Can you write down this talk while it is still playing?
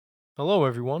Hello,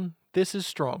 everyone. This is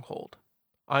Stronghold.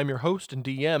 I'm your host and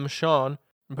DM, Sean,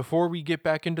 and before we get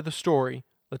back into the story,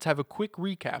 let's have a quick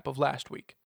recap of last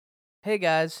week. Hey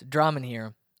guys, Draman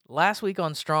here. Last week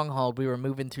on Stronghold, we were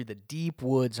moving through the deep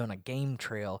woods on a game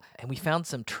trail, and we found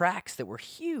some tracks that were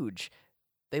huge.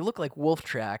 They looked like wolf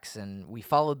tracks, and we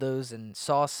followed those and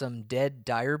saw some dead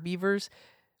dire beavers.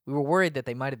 We were worried that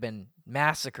they might have been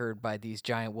massacred by these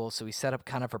giant wolves, so we set up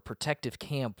kind of a protective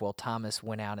camp while Thomas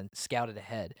went out and scouted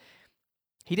ahead.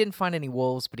 He didn't find any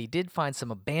wolves, but he did find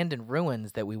some abandoned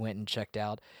ruins that we went and checked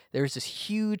out. There was this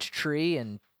huge tree,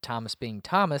 and Thomas being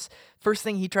Thomas, first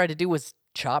thing he tried to do was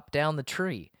chop down the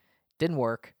tree. Didn't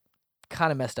work.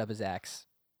 Kind of messed up his axe.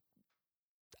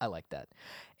 I like that.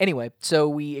 Anyway, so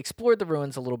we explored the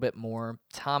ruins a little bit more.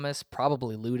 Thomas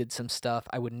probably looted some stuff.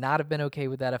 I would not have been okay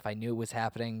with that if I knew it was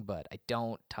happening, but I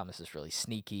don't. Thomas is really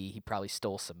sneaky. He probably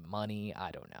stole some money.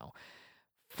 I don't know.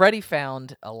 Freddie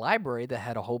found a library that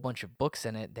had a whole bunch of books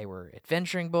in it. They were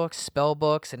adventuring books, spell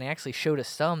books, and he actually showed us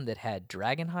some that had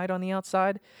dragonhide on the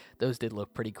outside. Those did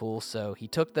look pretty cool, so he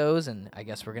took those, and I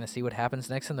guess we're going to see what happens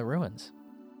next in the ruins.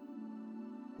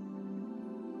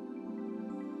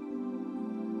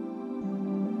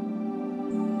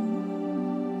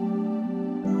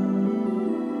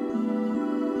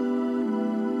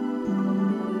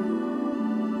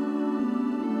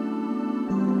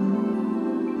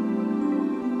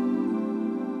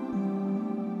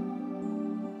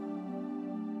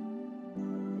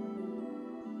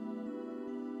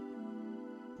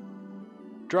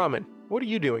 Drummond, what are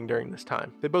you doing during this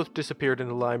time? They both disappeared in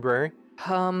the library. I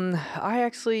do want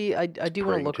to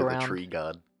Praying look to around. the tree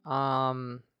god.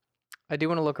 I do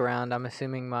want to look around. I'm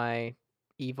assuming my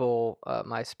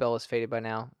my spell is faded by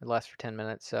now. It lasts for 10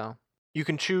 minutes, so. You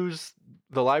can choose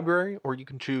the library, or you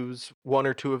can choose one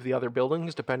or two of the other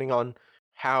buildings, depending on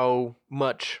how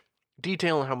much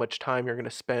detail and how much time you're going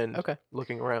to spend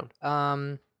looking around.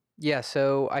 Yeah,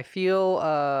 so I feel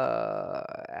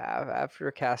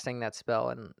after casting that spell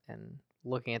and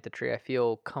looking at the tree, I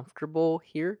feel comfortable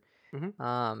here.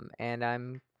 And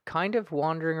I'm kind of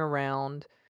wandering around,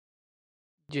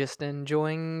 just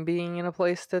enjoying being in a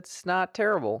place that's not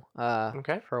terrible.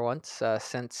 For once,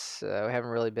 since we haven't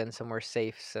really been somewhere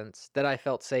safe that I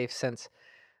felt safe since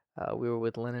we were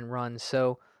with Lynn and Run.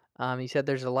 So, you said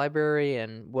there's a library,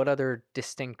 and what other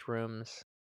distinct rooms?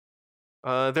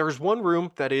 There is one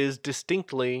room that is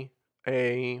distinctly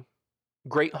a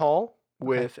great hall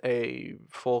with a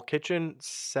full kitchen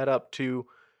set up to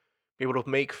be able to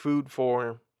make food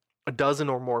for a dozen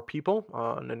or more people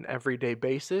on an everyday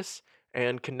basis.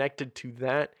 And connected to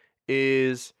that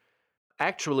is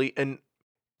actually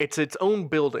it's its own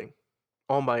building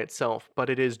all by itself,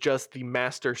 but it is just the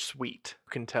master suite.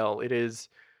 You can tell it is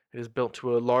built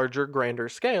to a larger, grander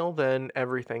scale than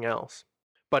everything else.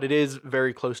 But it is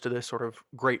very close to this sort of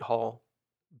great hall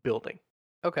building.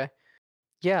 Okay.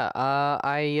 Yeah,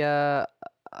 I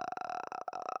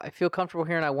feel comfortable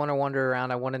here, and I want to wander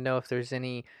around. I want to know if there's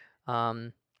any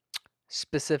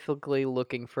specifically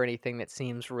looking for anything that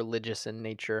seems religious in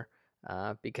nature,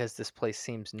 because this place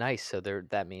seems nice, so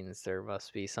that means there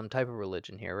must be some type of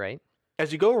religion here, right?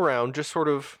 As you go around, just sort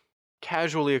of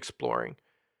casually exploring,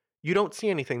 you don't see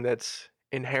anything that's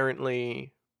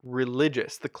inherently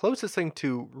religious. The closest thing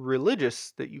to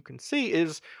religious that you can see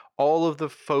is all of the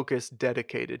focus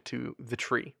dedicated to the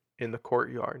tree in the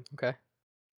courtyard. Okay.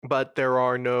 But there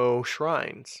are no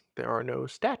shrines, there are no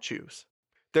statues.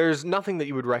 There's nothing that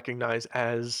you would recognize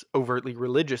as overtly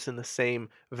religious in the same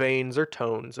veins or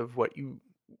tones of what you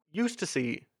used to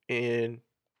see in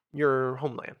your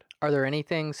homeland. Are there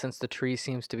anything, since the tree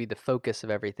seems to be the focus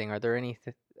of everything, are there any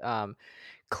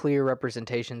clear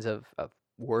representations of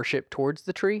worship towards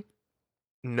the tree?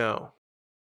 No.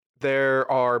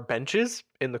 There are benches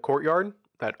in the courtyard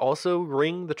that also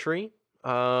ring the tree.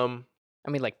 I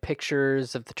mean, like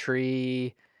pictures of the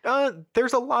tree.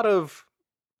 There's a lot of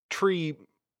tree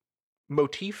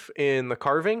motif in the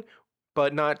carving,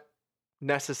 but not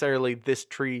necessarily this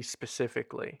tree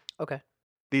specifically. Okay.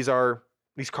 These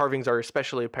carvings are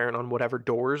especially apparent on whatever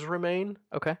doors remain.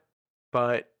 Okay.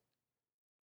 But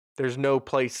there's no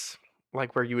place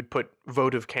like where you would put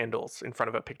votive candles in front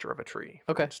of a picture of a tree,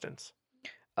 for instance.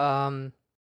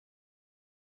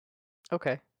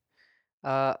 Okay.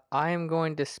 I am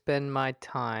going to spend my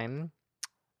time,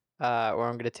 or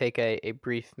I'm going to take a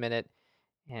brief minute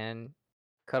and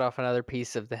cut off another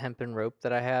piece of the hempen rope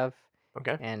that I have.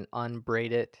 Okay. And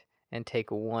unbraid it and take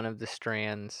one of the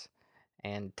strands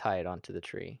and tie it onto the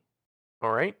tree.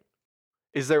 All right.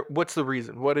 What's the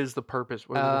reason? What is the purpose?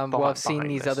 What is the thought well, I've seen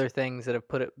these this? other things that have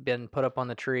been put up on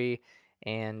the tree,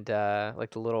 and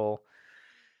like the little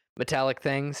metallic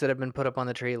things that have been put up on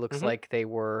the tree. It looks Mhm. like they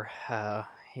were,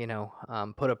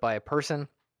 put up by a person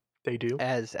They do.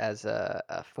 as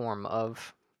a form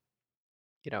of,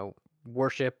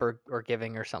 worship or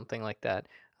giving or something like that.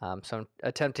 So I'm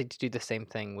attempting to do the same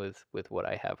thing with what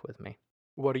I have with me.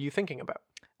 What are you thinking about?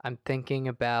 I'm thinking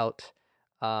about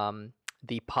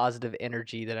the positive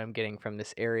energy that I'm getting from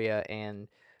this area and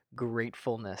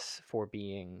gratefulness for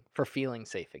feeling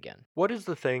safe again. What is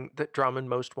the thing that Drummond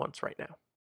most wants right now?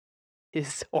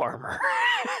 His armor.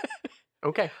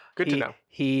 Okay, good to know.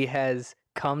 He has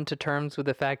come to terms with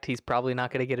the fact he's probably not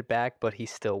going to get it back, but he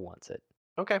still wants it.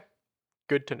 Okay,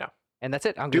 good to know. And that's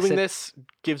it. I'm Doing gonna sit. this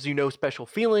gives you no special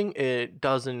feeling. It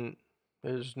doesn't.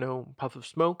 There's no puff of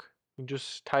smoke. You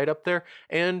just tie it up there.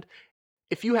 And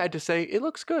if you had to say, it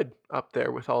looks good up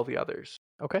there with all the others.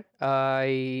 Okay.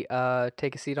 I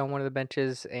take a seat on one of the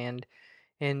benches and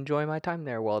enjoy my time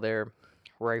there while they're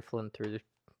rifling through.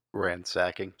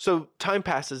 Ransacking. So time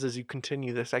passes as you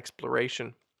continue this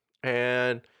exploration.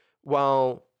 And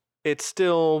while it's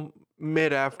still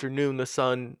mid-afternoon, the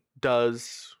sun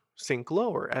does sink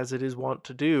lower, as it is wont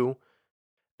to do.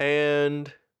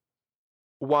 And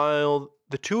while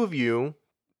the two of you,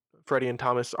 Freddie and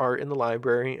Thomas, are in the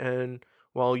library, and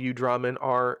while you, Drummond,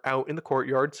 are out in the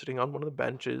courtyard sitting on one of the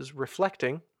benches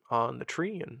reflecting on the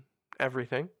tree and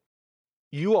everything,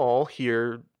 you all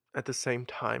hear at the same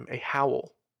time a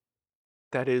howl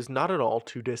that is not at all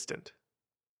too distant.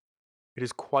 It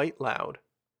is quite loud,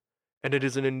 and it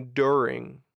is an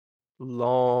enduring,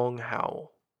 long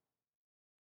howl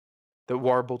that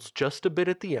warbles just a bit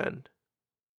at the end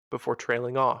before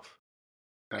trailing off.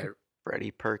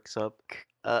 Freddy perks up.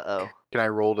 Uh-oh. Can I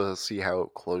roll to see how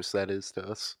close that is to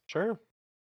us? Sure.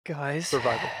 Guys.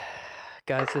 Survival.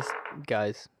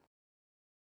 Guys.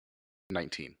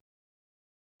 19.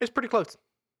 It's pretty close.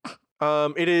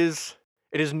 It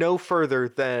is no further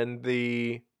than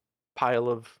the pile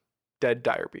of dead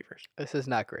dire beavers. This is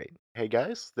not great. Hey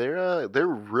guys, they're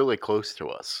really close to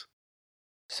us.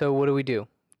 So what do we do?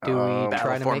 Do we Battle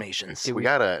try to formations. do We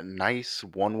got a nice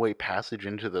one-way passage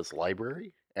into this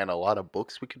library and a lot of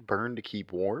books we could burn to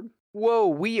keep warm. Whoa,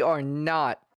 we are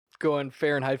not going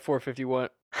Fahrenheit 451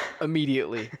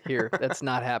 immediately here. That's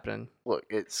not happening. Look,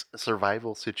 it's a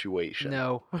survival situation.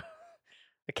 No.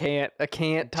 I can't Do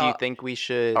you talk. think we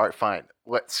should? All right, fine.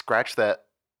 Let's scratch that.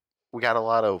 We got a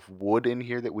lot of wood in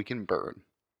here that we can burn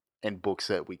and books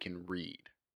that we can read.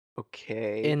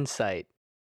 Okay. Insight.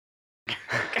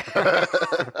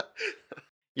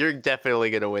 You're definitely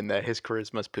gonna win that. His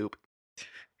charisma's poop.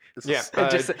 Yeah,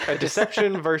 a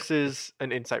deception versus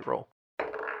an insight roll.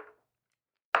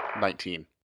 19.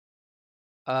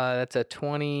 That's a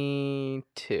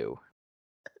 22.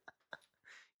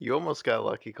 You almost got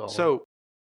lucky, Colin. So,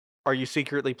 are you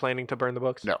secretly planning to burn the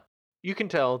books? No. You can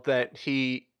tell that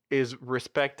he is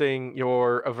respecting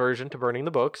your aversion to burning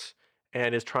the books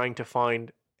and is trying to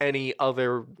find any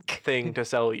other thing to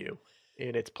sell you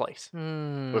in its place.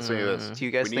 Listen to this. do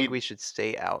you guys we think need- we should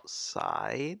stay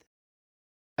outside?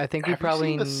 I think we Have probably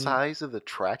you seen the size of the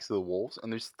tracks of the wolves?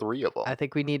 And there's 3 of them. I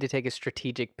think we need to take a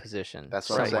strategic position. That's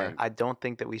what I'm somewhere. saying. I don't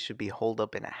think that we should be holed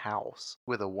up in a house.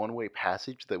 With a one-way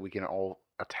passage that we can all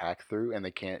attack through, and they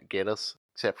can't get us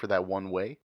except for that one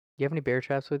way. You have any bear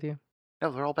traps with you?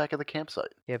 No, they're all back at the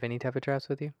campsite. You have any type of traps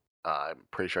with you? I'm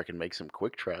pretty sure I can make some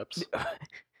quick traps.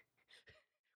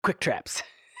 Quick traps.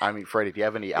 I mean, Freddie, do you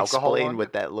have any alcohol Explain on what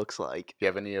you? that looks like. Do you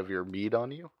have any of your mead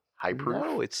on you? High proof?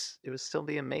 No, it was still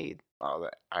being made.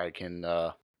 I can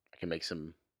make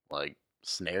some like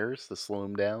snares to slow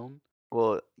them down.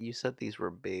 Well, you said these were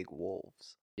big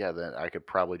wolves. Yeah, then I could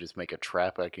probably just make a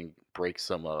trap. I can break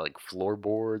some like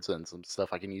floorboards and some stuff.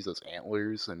 I can use those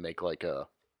antlers and make like a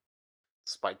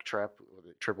spike trap with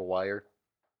a triple wire.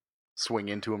 Swing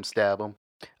into them, stab them.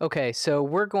 Okay, so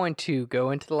we're going to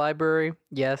go into the library.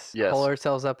 Yes. Yes. Pull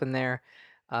ourselves up in there,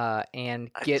 and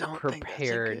get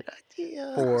prepared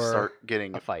for Start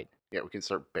getting a fight. Yeah, we can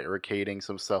start barricading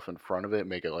some stuff in front of it,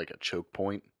 make it like a choke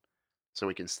point, so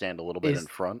we can stand a little bit in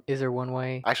front. Is there one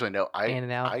way? Actually, no, in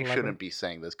and out of I the shouldn't library? be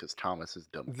saying this because Thomas is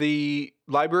dumb. The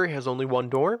library has only one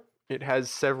door. It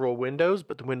has several windows,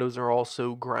 but the windows are all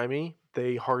so grimy,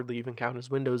 they hardly even count as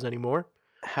windows anymore.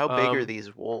 How big are Um,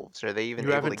 these wolves? Are they even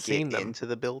you able to haven't seen get them. into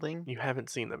the building? You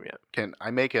haven't seen them yet. Can I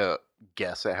make a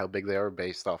guess at how big they are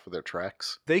based off of their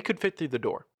tracks? They could fit through the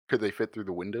door. Could they fit through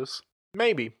the windows?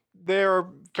 Maybe. They're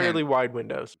fairly wide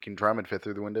windows. Can Drummond fit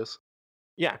through the windows?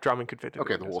 Yeah, Drummond could fit through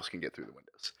Okay, the the windows. wolves can get through the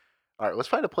windows. All right, let's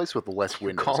find a place with less You're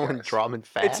windows. calling guys. Drummond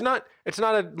fat? It's not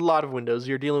a lot of windows.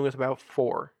 You're dealing with about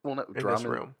 4. Well, no, this Drummond,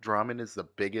 room. Drummond is the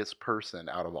biggest person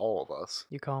out of all of us.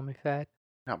 You call me fat?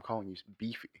 No, I'm calling you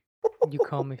beefy. You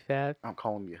call me fat? I'm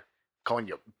calling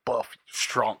you buff,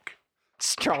 strong.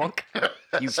 Strong.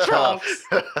 You Strunks.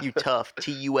 tough. You tough.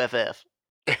 TUFF.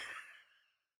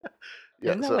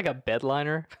 Yeah, Isn't that so, like a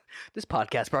bedliner? This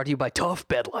podcast brought to you by Tough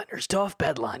Bedliners. Tough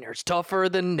Bedliners. Tougher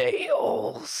than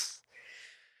nails.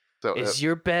 so, Is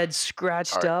your bed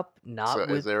scratched alright, up? Not so with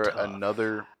is there tough.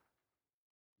 another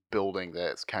building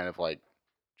that's kind of like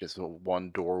just a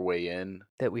one doorway in,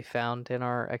 that we found in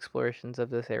our explorations of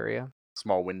this area?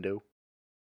 small window,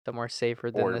 Somewhere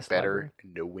safer than or this better, library?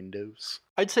 no windows?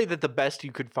 I'd say that the best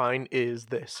you could find is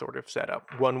this sort of setup.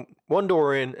 One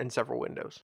door in and several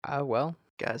windows. Well,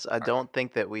 Guys, I don't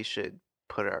think that we should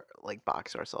put our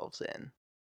box ourselves in.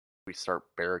 We start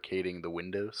barricading the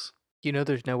windows. you know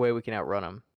there's no way we can outrun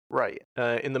them. Right.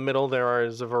 In the middle, there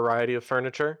is a variety of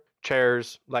furniture: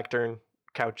 chairs, lectern,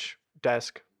 couch,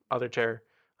 desk, other chair.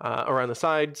 Around the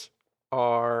sides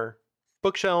are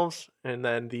bookshelves, and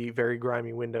then the very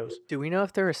grimy windows. Do we know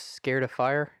if they're scared of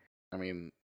fire? I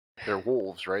mean, they're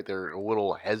wolves, right? They're a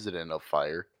little hesitant of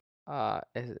fire.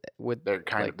 Would They're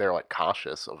like, they're like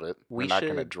cautious of it. We They're not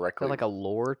going to should- is directly. that like a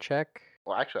lore check?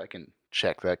 Well, actually, I can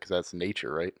check that because that's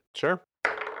nature, right? Sure.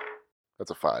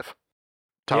 That's a 5.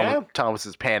 Yeah. Thomas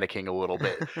is panicking a little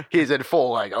bit. He's in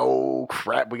full like, oh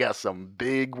crap, we got some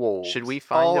big wolves. Should we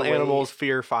find All a way, animals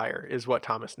fear fire, is what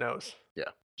Thomas knows.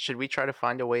 Should we try to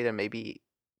find a way to maybe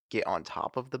get on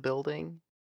top of the building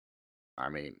I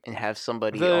mean, and have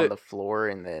somebody The- on the floor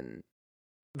and then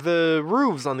The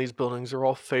roofs on these buildings are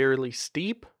all fairly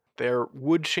steep. They're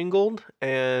wood shingled,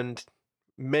 and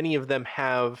many of them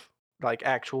have like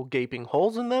actual gaping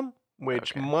holes in them,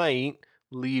 which Okay. might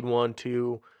lead one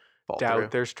to fall doubt through?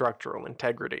 their structural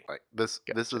integrity. like this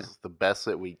Gotcha. is the best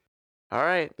that we. All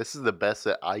right. This is the best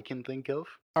that I can think of.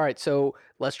 All right, so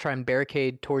let's try and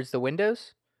barricade towards the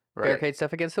windows. Right. Barricade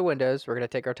stuff against the windows. We're gonna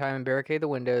take our time and barricade the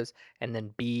windows, and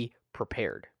then be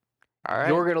prepared. All right.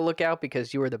 You're gonna look out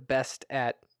because you are the best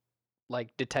at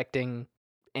like detecting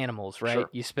animals, right? Sure.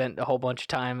 You spent a whole bunch of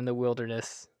time in the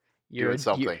wilderness. Doing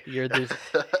something. You're the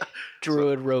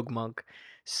druid rogue monk.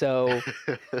 So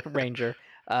ranger.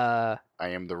 I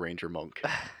am the ranger monk.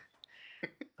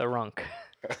 The runk.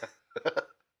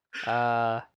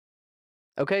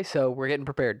 Okay, so we're getting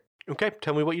prepared. Okay,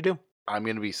 tell me what you do. I'm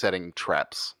going to be setting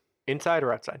traps Inside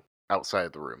or outside?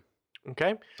 outside the room.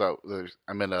 Okay. So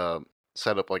I'm going to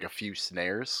set up like a few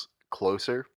snares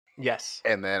closer, Yes.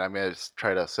 and then I'm going to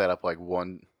try to set up like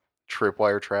one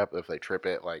tripwire trap. If they trip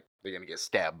it, like they're going to get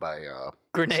stabbed by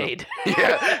Grenade.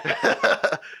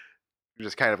 yeah.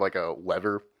 Just kind of like a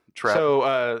lever trap.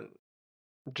 So,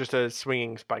 just a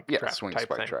swinging spike yeah, trap swing type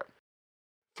spike thing. trap.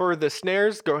 For the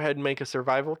snares, go ahead and make a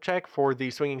survival check. For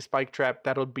the swinging spike trap,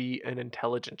 that'll be an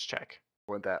intelligence check.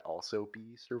 Would that also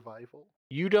be survival?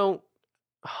 You don't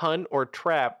hunt or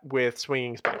trap with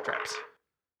swinging spike traps.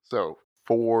 So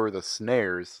for the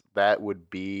snares, that would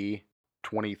be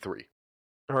 23.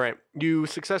 All right. You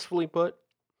successfully put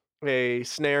a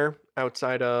snare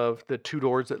outside of the 2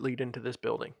 doors that lead into this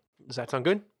building. Does that sound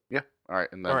good? Yeah. All right.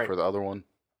 And then Alright. for the other one,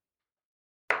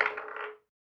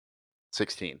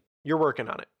 16. You're working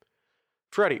on it.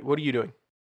 Freddy, what are you doing?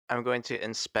 I'm going to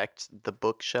inspect the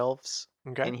bookshelves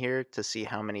Okay. in here to see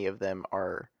how many of them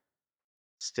are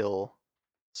still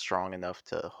strong enough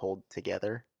to hold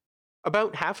together.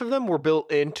 About half of them were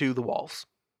built into the walls.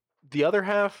 The other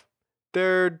half,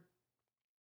 they're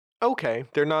okay.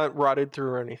 They're not rotted through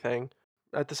or anything.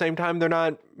 At the same time, they're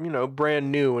not,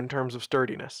 brand new in terms of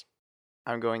sturdiness.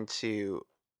 I'm going to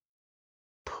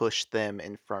push them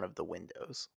in front of the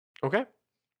windows. Okay.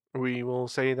 We will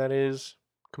say that is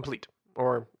complete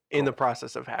or in the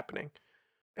process of happening.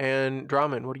 And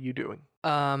Draman, what are you doing?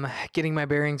 Getting my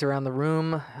bearings around the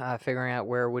room, figuring out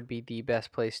where would be the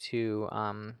best place to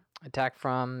attack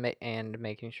from, and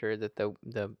making sure that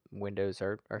the windows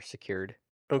are secured.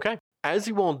 Okay. As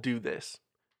you all do this,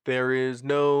 there is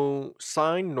no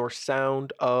sign nor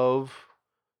sound of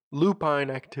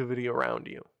lupine activity around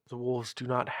you. The wolves do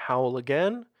not howl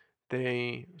again.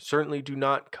 They certainly do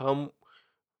not come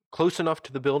close enough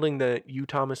to the building that you,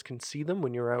 Thomas, can see them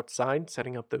when you're outside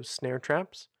setting up those snare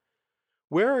traps.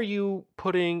 Where are you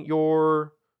putting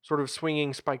your sort of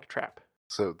swinging spike trap?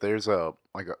 So there's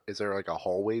is there like a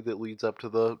hallway that leads up to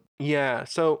the? Yeah,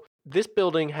 so this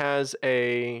building has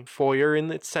a foyer in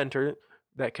its center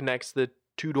that connects the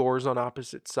 2 doors on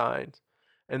opposite sides,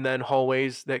 and then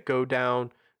hallways that go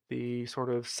down the sort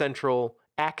of central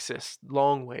axis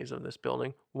long ways of this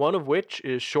building, one of which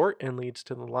is short and leads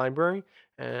to the library,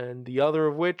 and the other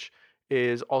of which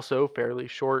is also fairly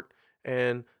short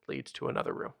and leads to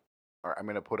another room. All right, I'm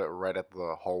gonna put it right at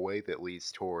the hallway that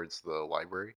leads towards the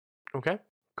library. Okay,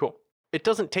 cool. it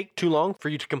doesn't take too long for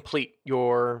you to complete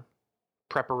your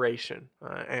preparation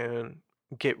and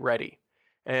get ready.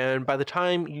 And by the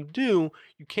time you do,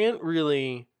 you can't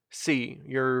really see.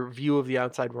 Your view of the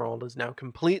outside world is now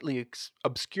completely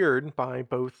obscured by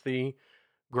both the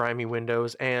grimy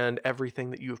windows and everything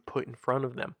that you have put in front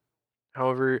of them.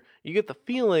 However, you get the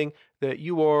feeling that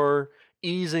you are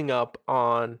easing up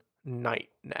on night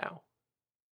now.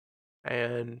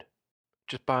 And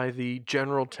just by the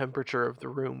general temperature of the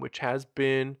room, which has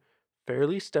been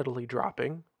fairly steadily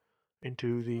dropping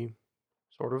into the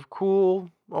sort of cool,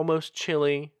 almost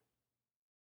chilly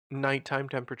nighttime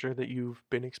temperature that you've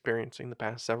been experiencing the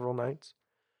past several nights,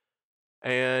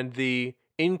 and the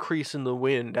increase in the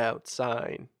wind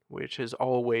outside, which has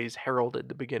always heralded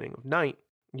the beginning of night,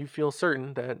 you feel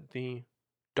certain that the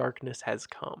darkness has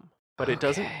come. But it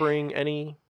doesn't Okay. bring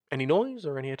any noise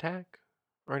or any attack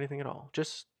or anything at all.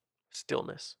 Just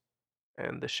stillness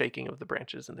and the shaking of the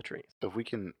branches in the trees. If we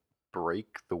can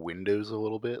break the windows a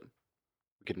little bit,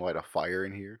 we can light a fire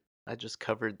in here. I just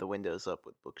covered the windows up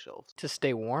with bookshelves. To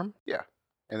stay warm?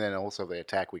 And then also if they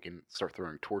attack, we can start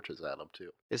throwing torches at them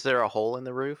too. Is there a hole in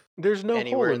the roof? There's no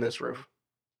Anywhere hole in in this this room? roof.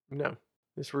 No.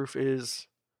 This roof is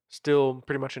still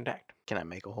pretty much intact. Can I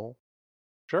make a hole?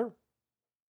 Sure.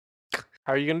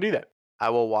 How are you going to do that? I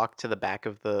will walk to the back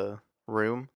of the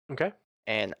room Okay.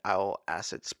 and I'll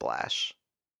acid splash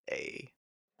a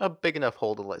big enough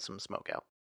hole to let some smoke out.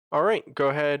 All right. Go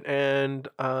ahead and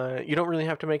you don't really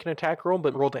have to make an attack roll,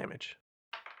 but roll damage.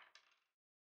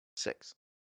 6.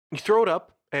 You throw it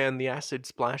up, and the acid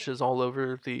splashes all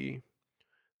over the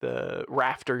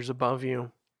rafters above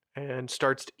you and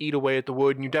starts to eat away at the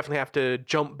wood. And you definitely have to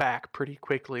jump back pretty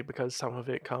quickly because some of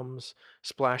it comes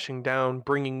splashing down,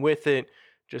 bringing with it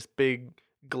just big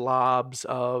globs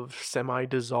of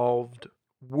semi-dissolved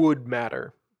wood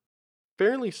matter.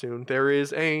 Fairly soon, there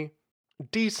is a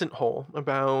decent hole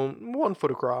about 1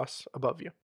 foot across above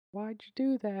you. Why'd you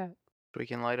do that? We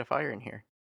can light a fire in here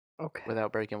Okay.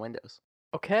 without breaking windows.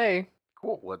 Okay.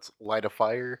 Cool. Let's light a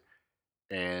fire,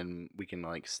 and we can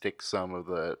like stick some of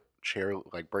the chair,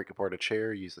 like break apart a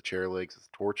chair, use the chair legs as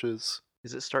torches.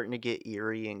 Is it starting to get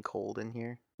eerie and cold in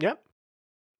here? Yep.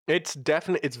 It's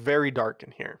very dark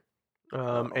in here.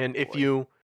 And if boy. you,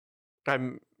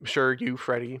 I'm sure you,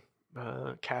 Freddy,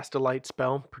 cast a light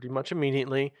spell pretty much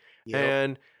immediately. Yep.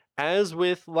 And as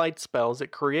with light spells,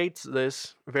 it creates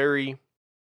this very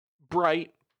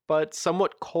bright but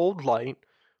somewhat cold light,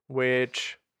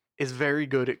 which is very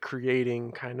good at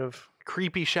creating kind of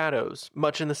creepy shadows,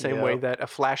 much in the same way Yep. that a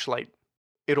flashlight,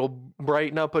 it'll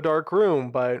brighten up a dark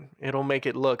room, but it'll make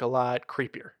it look a lot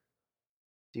creepier.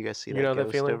 Do you guys see You that know that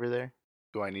ghost feeling? over there?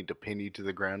 Do I need to pin you to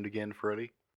the ground again,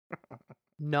 Freddy?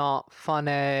 Not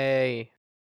funny.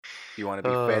 You want to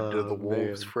be fed to the Oh,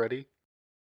 wolves, man. Freddy?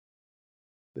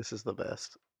 This is the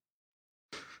best.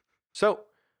 So,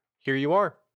 here you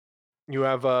are. You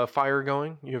have a fire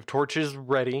going. You have torches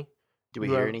ready. Do we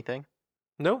You hear have- anything?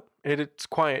 No, it's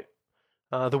quiet.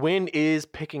 The wind is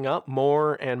picking up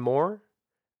more and more,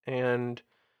 and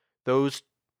those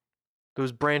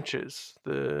branches,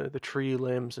 the tree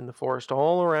limbs in the forest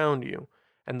all around you,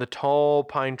 and the tall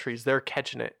pine trees, they're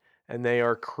catching it, and they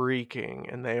are creaking,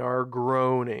 and they are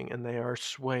groaning, and they are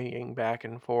swaying back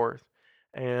and forth,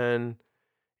 and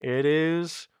it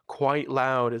is quite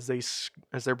loud as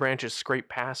as their branches scrape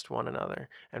past one another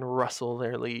and rustle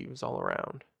their leaves all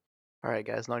around. All right,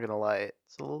 guys, not gonna lie,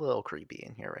 it's a little creepy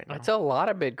in here right now. It's a lot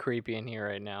of bit creepy in here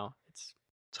right now. It's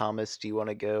Thomas, do you want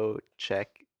to go check?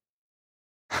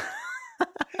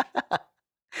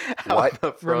 What? Out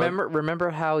the front? remember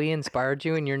how he inspired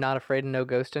you and you're not afraid of no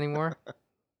ghost anymore?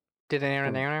 Did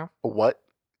it? What?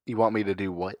 You want me to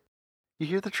do what? You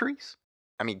hear the trees?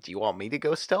 I mean, do you want me to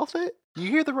go stealth it? You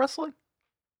hear the rustling?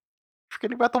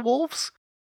 Forgetting about the wolves?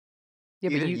 Yeah,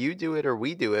 but Either you you do it or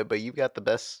we do it, but you've got the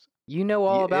best. you know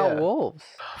all about yeah. wolves.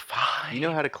 Fine. You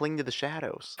know how to cling to the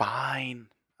shadows. Fine.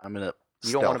 I'm gonna.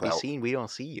 You don't want to be stealth out. seen. We don't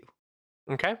see you.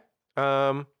 Okay.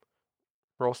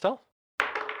 Roll stealth.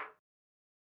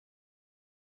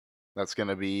 That's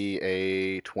gonna be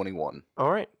a 21.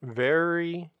 All right.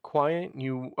 Very quiet.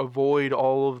 You avoid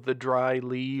all of the dry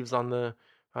leaves on the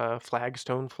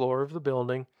flagstone floor of the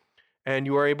building, and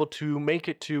you are able to make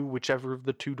it to whichever of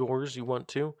the 2 doors you want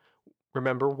to.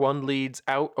 Remember, one leads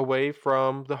out away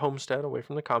from the homestead, away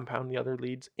from the compound. The other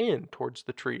leads in towards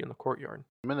the tree in the courtyard.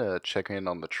 I'm gonna check in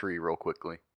on the tree real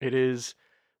quickly. It is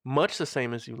much the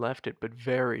same as you left it, but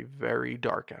very, very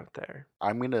dark out there.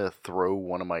 I'm gonna throw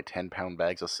one of my 10-pound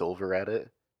bags of silver at it.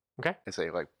 Okay. And say,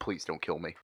 like, please don't kill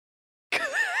me.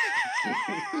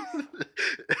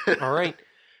 All right.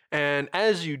 And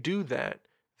as you do that,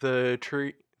 the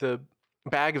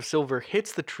bag of silver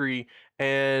hits the tree,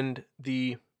 and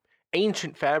the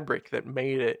ancient fabric that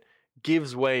made it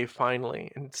gives way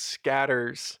finally and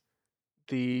scatters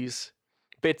these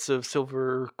bits of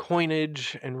silver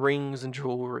coinage and rings and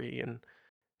jewelry, and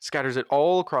scatters it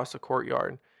all across the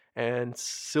courtyard. And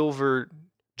silver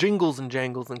jingles and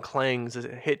jangles and clangs as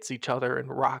it hits each other and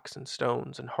rocks and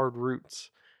stones and hard roots,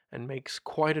 and makes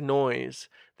quite a noise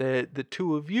that the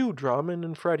two of you, Drummond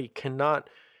and Freddy, cannot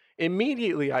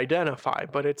immediately identify,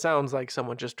 but it sounds like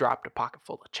someone just dropped a pocket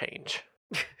full of change.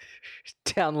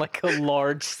 Down like a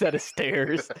large set of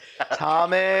stairs.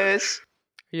 Thomas,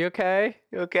 You okay,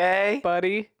 you okay?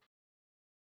 buddy?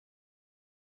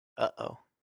 Uh-oh.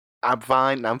 I'm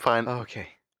fine. I'm fine. Okay.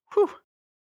 Whew.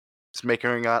 Just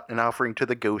making an offering to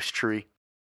the ghost tree.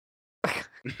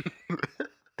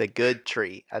 The good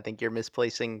tree. I think you're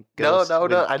misplacing No, ghost. no,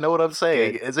 with- no. I know what I'm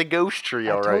saying. good. It's a ghost tree,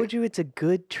 I all right. told you it's a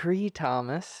good tree,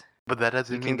 Thomas. But that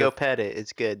doesn't You mean can go pet it.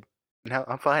 It's good. No,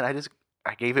 I'm fine.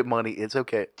 I gave it money. It's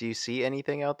okay. Do you see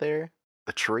anything out there?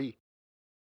 The tree.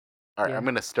 All right, Yeah. I'm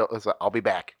gonna stealth. I'll be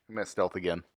back. I'm gonna stealth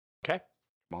again. Okay.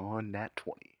 Come on, nat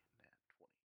 20.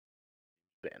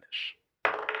 Vanish.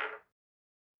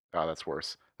 Oh, that's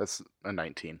worse. That's a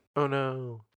 19. Oh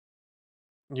no.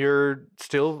 You're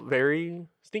still very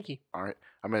sneaky. All right,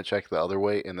 I'm gonna check the other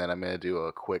way, and then I'm gonna do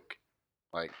a quick,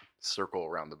 circle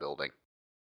around the building.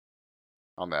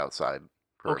 On the outside.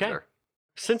 Perimeter.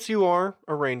 Since you are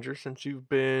a ranger, since you've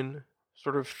been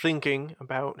sort of thinking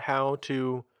about how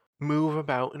to move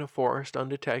about in a forest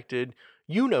undetected,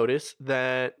 you notice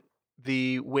that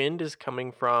the wind is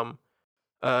coming from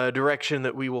a direction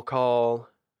that we will call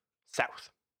south.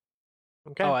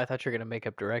 Okay. Oh, I thought you were gonna make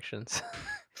up directions.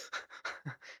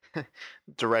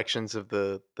 Directions of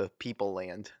the people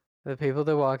land. The people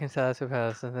that walk in south of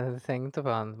house and the things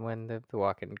upon when they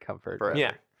walk in comfort. Forever.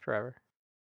 Yeah. Forever.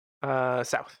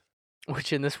 South.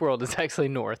 Which in this world is actually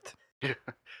north.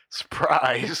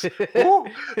 Surprise!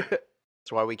 That's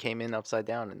why we came in upside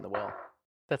down in the well.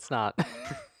 That's not.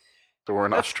 So we're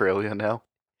in Australia now.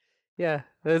 Yeah,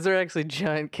 those are actually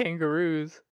giant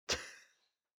kangaroos.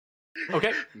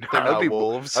 Okay. No, They're not I'd be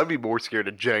wolves. I'd be more scared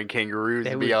of giant kangaroos,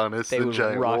 They to be would- honest, They than would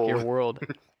giant rock your wolves. world.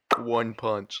 One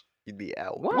punch, you'd be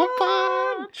out. What? One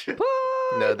punch!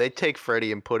 No, they take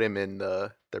Freddy and put him in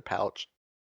their pouch.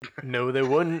 No, they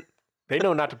wouldn't. They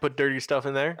know not to put dirty stuff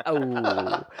in there.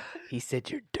 Oh, he said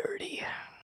you're dirty.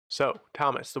 So,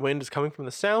 Thomas, the wind is coming from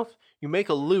the south. You make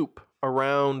a loop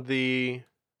around the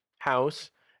house,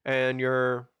 and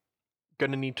you're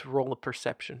going to need to roll a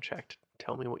perception check to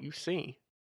tell me what you see.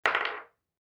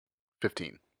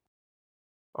 15.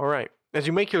 All right. As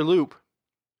you make your loop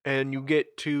and you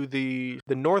get to the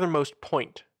northernmost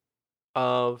point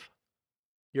of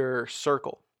your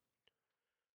circle,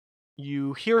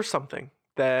 you hear something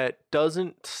that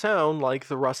doesn't sound like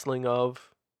the rustling of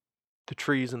the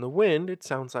trees in the wind. It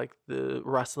sounds like the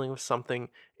rustling of something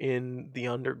in the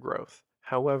undergrowth.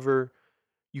 However,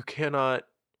 you cannot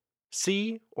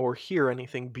see or hear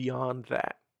anything beyond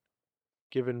that,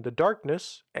 given the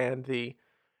darkness and the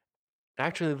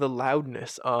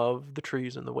loudness of the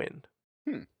trees in the wind.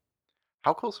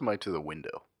 How close am I to the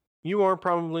window? You are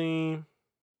probably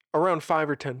around 5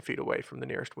 or 10 feet away from the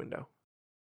nearest window.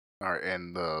 All right,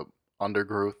 and the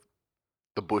undergrowth,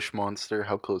 the bush monster,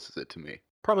 how close is it to me?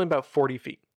 Probably about 40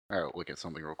 feet. All right, look at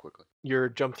something real quickly. Your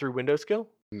jump through window skill?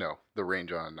 No, the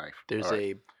range on a knife. There's All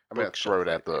right, I'm gonna bookshelf throw it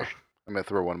right at the. there. I'm gonna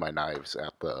throw one of my knives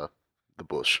at the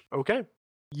bush. Okay.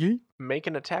 Yeet. Make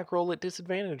an attack roll at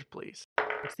disadvantage, please.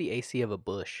 What's the AC of a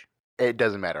bush? It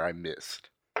doesn't matter. I missed.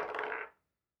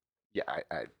 Yeah,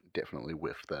 I definitely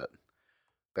whiffed that.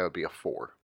 That would be a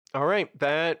 4. All right.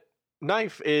 That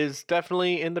knife is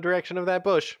definitely in the direction of that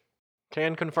bush.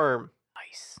 Can confirm.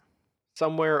 Nice.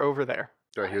 Somewhere over there.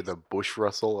 Do I hear the bush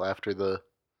rustle after the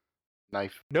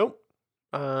knife? Nope.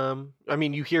 I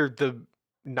mean, you hear the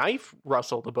knife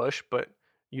rustle the bush, but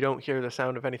you don't hear the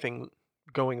sound of anything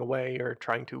going away or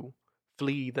trying to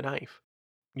flee the knife.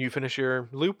 You finish your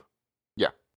loop? Yeah.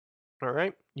 All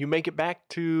right. You make it back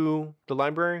to the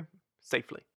library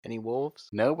safely. Any wolves?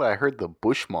 No, but I heard the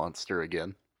bush monster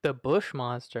again. The bush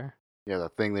monster. Yeah, the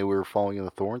thing that we were following in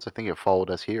the thorns. I think it followed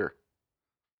us here.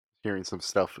 Hearing some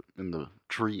stuff in the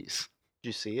trees. Did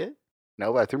you see it?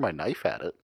 No, but I threw my knife at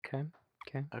it. Okay.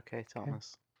 Okay,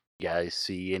 Thomas. You guys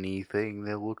see anything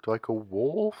that looked like a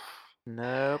wolf?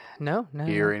 Nope. No.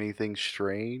 Hear anything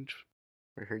strange?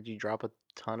 We heard you drop a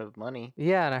ton of money.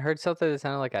 Yeah, and I heard something that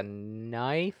sounded like a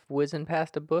knife whizzing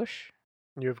past a bush.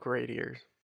 You have great ears.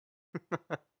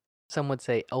 Some would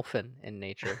say elfin in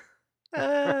nature.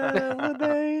 Would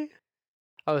they?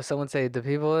 Oh, someone say the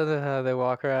people in the they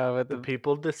walk around with The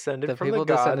people descended the from people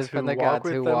the gods descended from the gods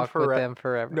who walk with them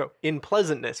forever. No, in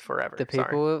pleasantness forever. The Sorry.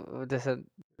 people descend.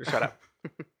 Shut up.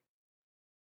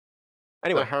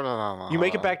 Anyway, you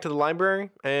make it back to the library,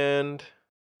 and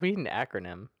We need an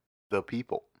acronym. The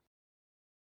people.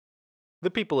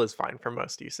 the people is fine for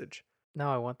most usage.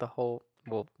 No, I want the whole.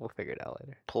 We'll figure it out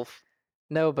later. Pulf.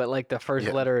 No, but like the first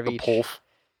Yeah, letter of the each. Pulf.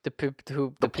 The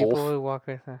people The Pulf. who walk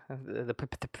with the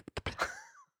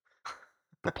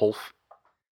The Pulf.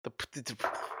 How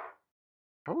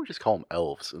about we just call them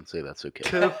elves and say that's okay?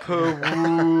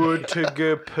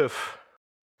 Tipawutagapif.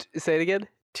 Say it again.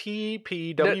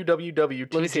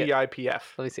 TPWWWTGIPF.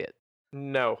 Let me see it.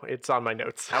 No, it's on my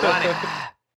notes. I want it.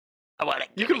 I want it.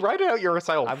 You can write it out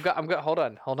yourself. I'm got. Hold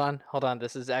on.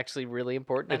 This is actually really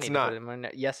important. It's I need not. To put it in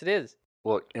my yes, it is.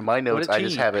 Well, in my notes, is I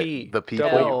just have P? it. The people.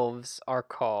 W. Elves are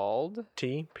called.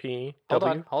 TP. Hold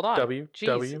on. W. Jeez,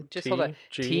 W. just hold on.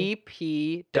 T.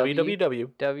 TP WWW.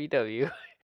 WW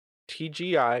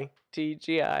TGI.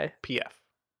 TGI. PF.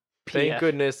 Thank PF.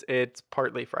 goodness it's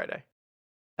partly Friday.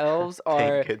 Elves are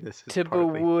Thank goodness. It's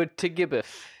partly. Tibutigibif.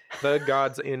 The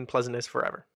gods in pleasantness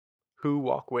forever. Who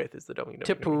walk with is the WWW.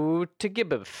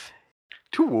 Tibutigibif.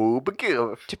 To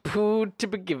begin.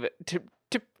 Tibutigibif.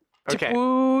 Okay.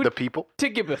 The people.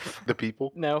 Tibutigibif. The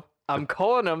people. No, I'm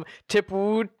calling them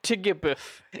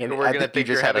Tibutigibif. And We're I gonna think you think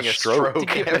you're just had a having a stroke.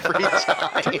 stroke every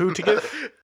time. Who to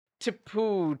give?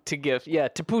 Tibutigif. Yeah,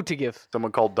 Tibutigif.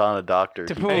 Someone called Don a doctor.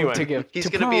 Anyway, Tibutigif. He's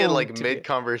gonna be in like Tibutigif. mid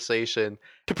conversation,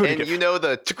 To and you know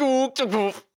the.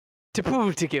 Tibutigif.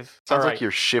 Sounds All like right. you're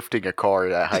shifting a car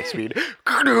at high speed.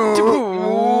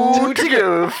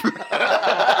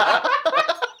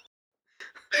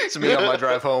 It's me on my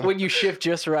drive home. When you shift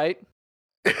just right.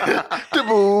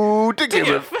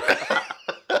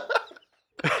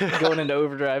 Going into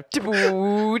overdrive.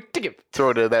 Tibutigif. Throw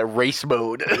it in that race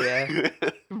mode. Yeah.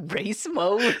 Race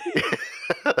mode.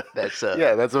 That's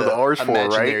Yeah, that's what the R's for,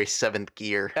 imaginary right? seventh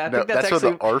gear. I No, think that's that's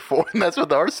what actually. the R for. That's what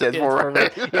the R stands Yeah, for, it's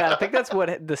right? perfect. Yeah, I think that's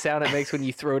what the sound it makes when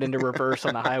you throw it into reverse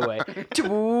on the highway. That's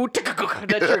your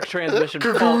transmission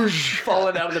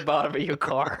falling out of the bottom of your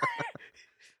car.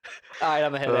 All right,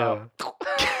 I'm gonna head out.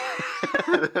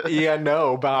 Yeah,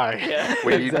 no, bye. Yeah,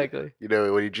 When you- exactly. You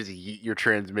know, when you just yeet your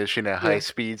transmission at high Yeah.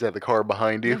 speeds at the car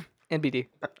behind you. NBD.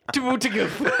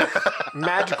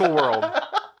 Magical world.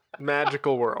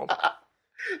 Magical world.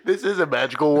 This is a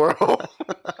magical world.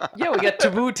 Yeah, we got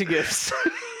taboo to gifts.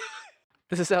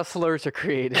 This is how slurs are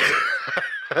created.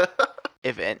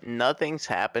 If nothing's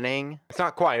happening, It's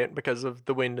not quiet because of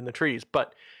the wind and the trees,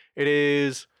 but it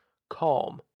is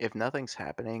calm. if nothing's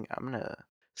happening, I'm gonna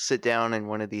sit down in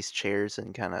one of these chairs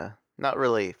and kind of not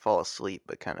really fall asleep,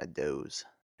 but kind of doze.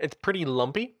 It's pretty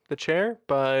lumpy, the chair,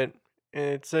 but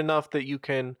it's enough that you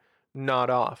can nod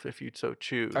off if you so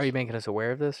choose. Are you making us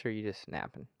aware of this, or are you just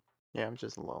napping? Yeah, I'm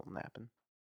just a little napping.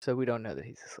 So we don't know that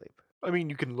he's asleep. I mean,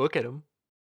 you can look at him.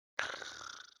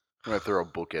 I'm going to throw a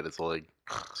book at his leg,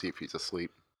 see if he's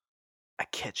asleep. I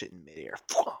catch it in midair.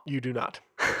 You do not.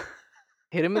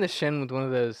 Hit him in the shin with one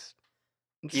of those.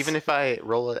 Even if I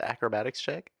roll an acrobatics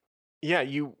check? Yeah,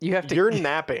 you You have to. you're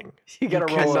napping. You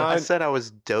gotta you roll cannot- I a said I was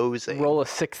dozing. roll a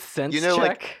sixth sense You know, check.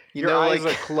 like- You Your know, eyes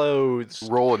like are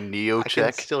closed. Roll a Neo I can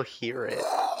check. still hear it.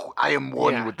 I am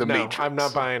one Yeah, with the no, Matrix. I'm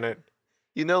not buying it.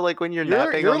 You know, like when you're You're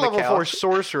napping a on the level 4 couch.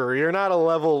 sorcerer. You're not a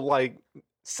level like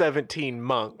 17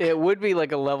 monk. It would be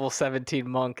like a level 17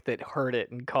 monk that heard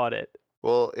it and caught it.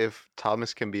 Well, if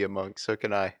Thomas can be a monk, so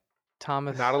can I.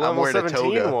 Thomas. Not a I'm level wearing a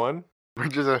 17 toga. one. We're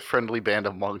just a friendly band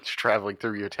of monks traveling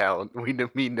through your town. We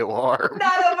mean no harm.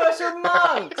 None of us are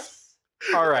monks.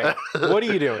 All right. What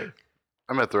are you doing?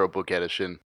 I'm going to throw a book at his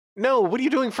shin. No, what are you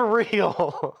doing for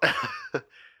real?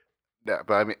 Yeah,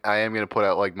 but I mean, I am going to put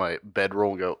out like my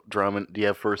bedroll and go, Drummond, do you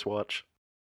have first watch?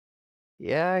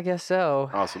 Yeah, I guess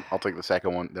so. Awesome. I'll take the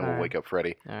second one, then we'll Alright. wake up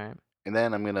Freddy. All right. And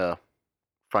then I'm going to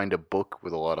find a book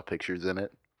with a lot of pictures in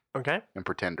it Okay. and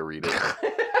pretend to read it.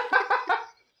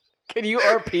 Can you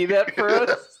RP that for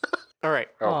us? All right.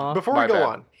 Aw. Before my we go bad.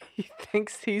 on, He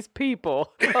thinks he's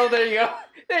people. Oh, there you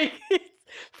go.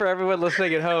 For everyone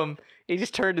listening at home, he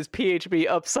just turned his PHB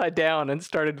upside down and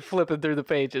started flipping through the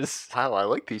pages. Wow, I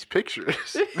like these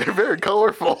pictures. They're very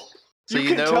colorful. So you you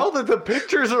can know, tell that the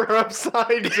pictures are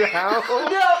upside down.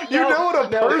 You know what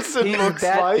a person he's looks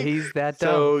that, like. He's that dumb.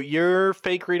 So you're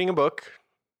fake reading a book,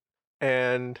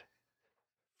 and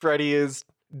Freddy is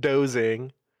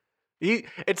dozing.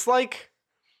 It's like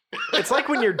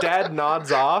when your dad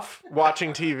nods off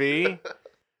watching TV,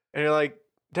 and you're like,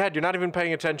 "Dad, you're not even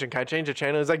paying attention. Can I change the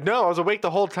channel?" He's like, "No, I was awake the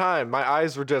whole time. My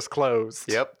eyes were just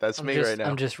closed." Yep, that's I'm me just, right now.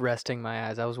 I'm just resting my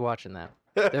eyes. I was watching that.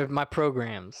 They're my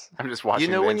programs. I'm just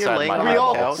watching. know the when you're inside of laying my on we the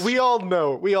all eyeballs. couch? we all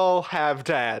know. We all have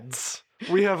dads.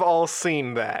 We have all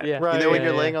seen that, Yeah. right? You know when Yeah,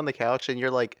 you're yeah. laying on the couch and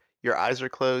you're like your eyes are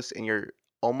closed and you're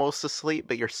almost asleep,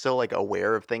 but you're still like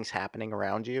aware of things happening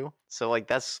around you. So like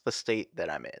that's the state that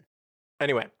I'm in.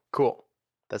 Anyway, cool.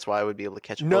 That's why I would be able to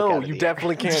catch a book No, out of you the air.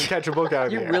 definitely can't catch a book out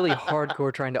of the You're air. really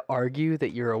hardcore trying to argue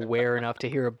that you're aware enough to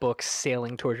hear a book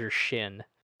sailing towards your shin.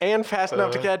 And fast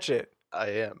enough to Uh, catch it. I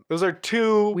am. Those are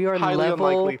two We are highly level-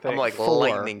 unlikely things. I'm like 4.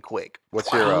 lightning quick.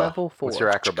 What's your Level 4. what's your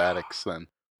acrobatics then?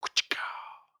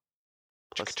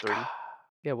 Plus 3.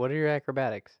 Yeah, what are your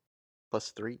acrobatics?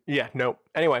 Plus 3. Yeah, no.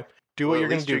 Anyway, do what Well, you're at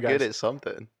gonna least do, you're guys. good at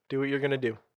something. Do what you're gonna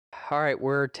do. All right,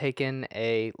 we're taking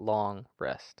a long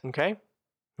rest. Okay?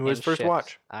 Who has in first shifts.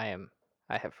 watch? I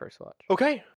have first watch.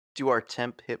 Okay. Do our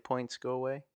temp hit points go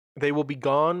away? They will be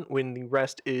gone when the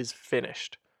rest is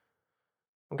finished.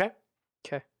 Okay?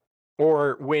 'Kay.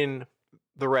 Or when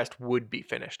the rest would be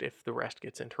finished if the rest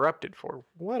gets interrupted for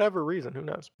whatever reason. Who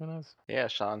knows? Who knows? Yeah,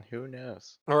 Sean, who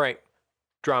knows? All right.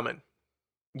 Drummond,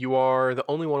 you are the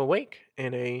only one awake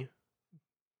in a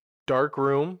dark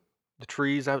room. The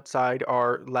trees outside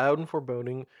are loud and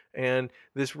foreboding, and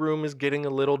this room is getting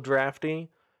a little drafty.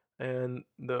 And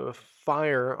the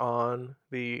fire on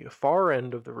the far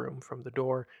end of the room from the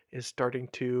door is starting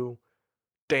to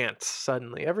dance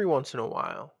suddenly, every once in a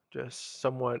while, just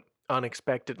somewhat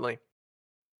unexpectedly.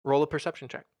 Roll a perception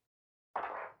check.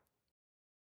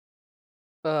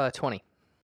 20.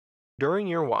 During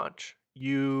your watch,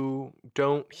 you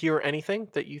don't hear anything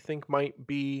that you think might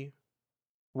be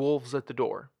wolves at the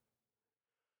door.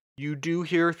 You do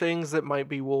hear things that might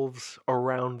be wolves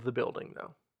around the building,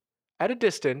 though. At a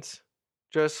distance,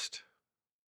 just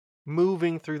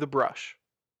moving through the brush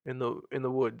in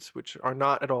the woods, which are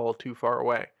not at all too far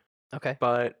away, Okay.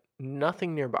 but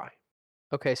nothing nearby.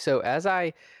 Okay, so as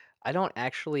I don't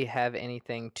actually have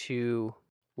anything to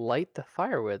light the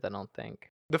fire with, I don't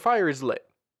think. The fire is lit,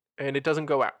 and it doesn't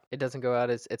go out. It doesn't go out,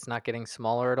 it's not getting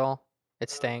smaller at all.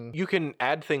 It's staying. You can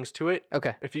add things to it.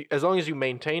 Okay. As long as you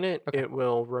maintain it, Okay. it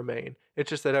will remain. It's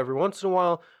just that every once in a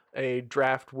while, a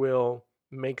draft will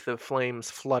make the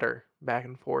flames flutter back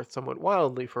and forth somewhat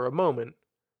wildly for a moment,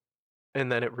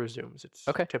 and then it resumes its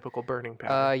Okay. typical burning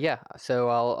pattern. Yeah. So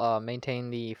I'll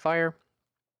maintain the fire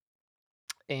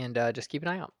and just keep an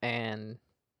eye out. And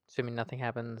assuming nothing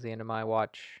happens, the end of my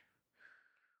watch,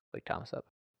 wake Thomas up.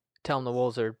 Tell him the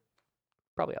wolves are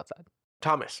probably outside.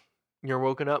 Thomas, you're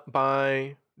woken up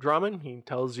by Drummond. He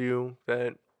tells you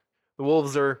that the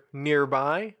wolves are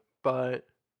nearby, but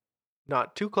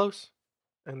not too close,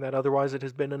 and that otherwise it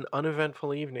has been an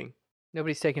uneventful evening.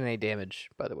 Nobody's taken any damage,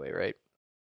 by the way, right?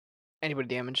 Anybody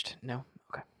damaged? No?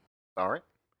 Okay. All right.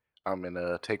 I'm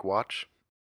gonna take watch.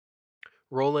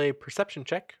 Roll a perception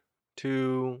check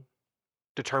to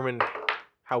determine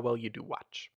how well you do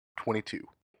watch. 22.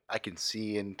 I can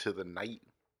see into the night,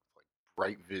 like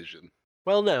bright vision.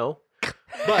 Well, no,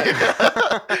 but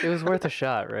It was worth a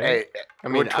shot, right? Hey, I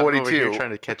we're mean, I'm over here 22.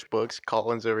 trying to catch books.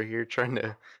 Colin's over here trying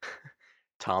to.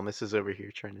 Thomas is over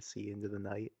here trying to see into the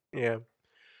night. yeah.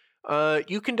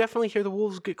 You can definitely hear the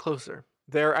wolves get closer.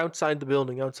 They're outside the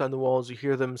building, outside the walls. You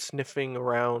hear them sniffing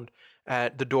around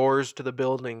at the doors to the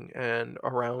building and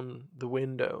around the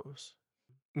windows.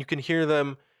 You can hear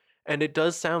them, and it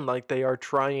does sound like they are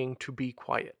trying to be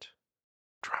quiet.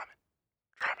 Drummond,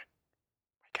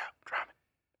 wake up, Drummond.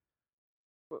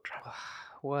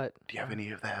 What? Do you have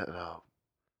any of that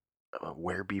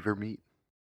werebeaver meat?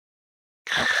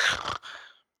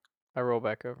 I roll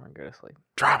back over and go to sleep.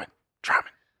 Drummond,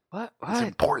 What? it's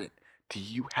important. Do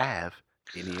you have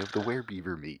any of the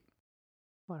werebeaver meat?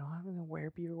 What, I don't have any of the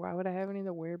werebeaver. Why would I have any of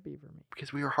the werebeaver meat?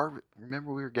 Because we were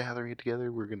remember we were gathering it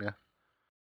together. We're gonna.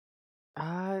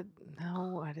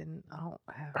 No, I didn't. I don't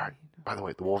have Alright, any. By the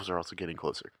way, the wolves are also getting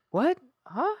closer. What?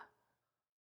 Huh?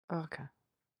 Okay.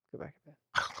 Go back to bed.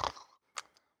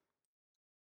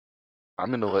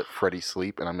 I'm gonna let Freddy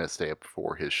sleep, and I'm gonna stay up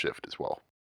for his shift as well.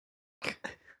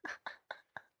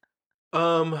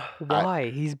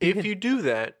 Why? He's being If you do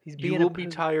that, he's you being a will be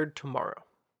pos- tired tomorrow,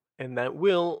 and that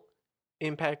will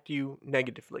impact you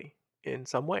negatively in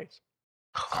some ways.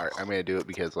 All right, I'm gonna do it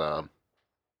because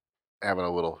having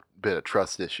a little bit of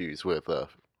trust issues with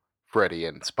Freddy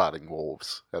and spotting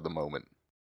wolves at the moment.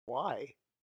 Why?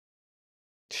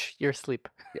 Shh, you're asleep.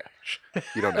 Yeah, shh,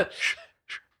 you don't know. Shh,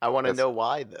 shh, I want to That's- know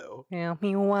why though. Tell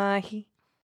me why.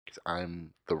 'cause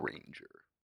I'm the ranger.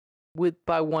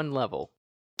 By one level.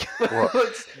 Well,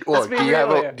 Let's Well, be do you have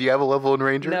real a here. do you have a level in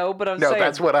ranger? No, but I'm No, saying.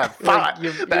 that's what I thought.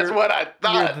 you're- That's you're- what I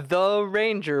thought. You're the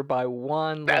ranger by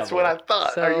one That's level. what I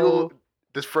thought. Are So, you?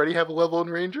 Does Freddy have a level in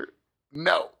ranger?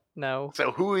 No. No.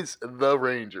 So who is the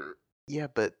ranger? Yeah,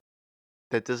 but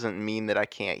that doesn't mean that I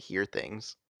can't hear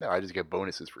things. No, I just get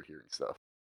bonuses for hearing stuff.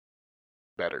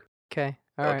 Better. Okay.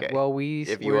 All right. Okay. Well,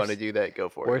 If you want to do that, go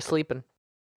for we're it. sleeping.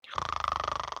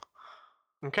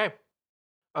 Okay.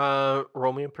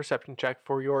 Roll me a perception check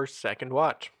for your second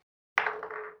watch.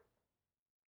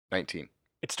 19.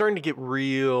 It's starting to get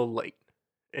real late.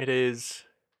 It is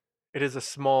a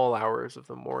small hours of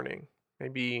the morning,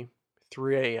 maybe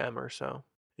 3 a.m. or so.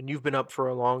 And you've been up for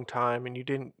a long time and you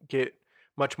didn't get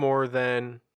much more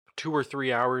than 2 or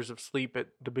 3 hours of sleep at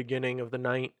the beginning of the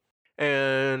night.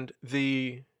 And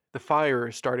the fire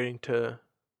is starting to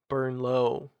burn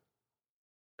low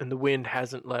and the wind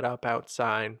hasn't let up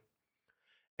outside.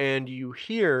 And you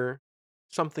hear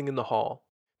something in the hall.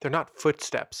 They're not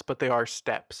footsteps, but they are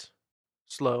steps.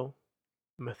 Slow,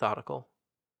 methodical,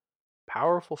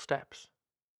 powerful steps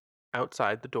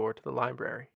outside the door to the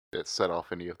library. Did it set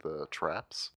off any of the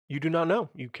traps? You do not know.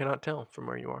 You cannot tell from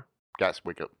where you are. Guys,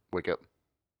 wake up. Wake up.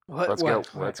 What? Let's go.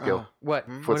 Let's go. What?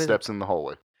 Hmm? What is it? Footsteps in the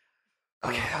hallway.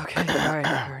 Okay. Okay. All right.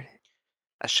 All right.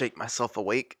 I shake myself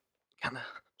awake, kind of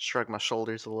shrug my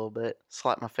shoulders a little bit,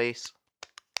 slap my face.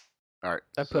 All right.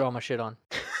 I put all my shit on.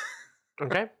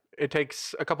 Okay? It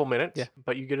takes a couple minutes, Yeah.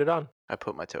 but you get it done. I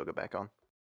put my toga back on.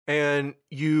 And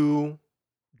you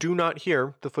do not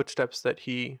hear the footsteps that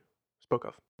he spoke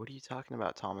of. What are you talking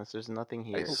about, Thomas? There's nothing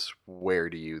I here. swear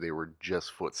to you, they were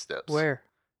just footsteps. Where?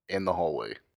 In the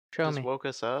hallway. Show Just me. woke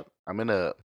us up. I'm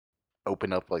gonna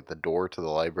open up like the door to the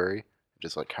library,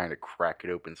 just like kind of crack it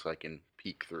open so I can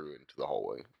peek through into the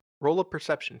hallway. Roll a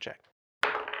perception check.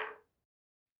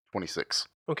 26.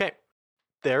 Okay.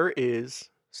 There is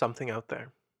something out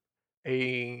there.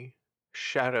 A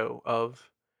shadow of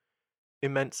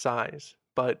immense size.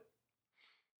 But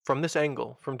from this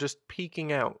angle, from just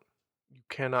peeking out, you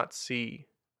cannot see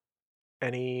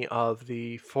any of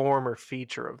the form or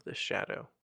feature of this shadow.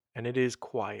 And it is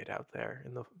quiet out there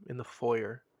in the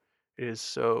foyer. It is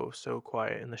so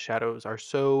quiet, and the shadows are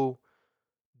so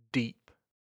deep.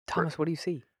 Thomas, what do you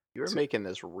see? You're So- making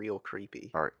this real creepy.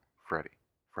 All right, Freddy,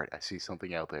 I see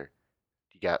something out there.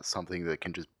 You got something that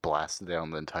can just blast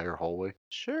down the entire hallway?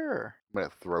 Sure. I'm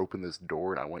gonna throw open this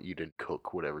door and I want you to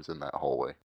cook whatever's in that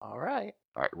hallway. All right.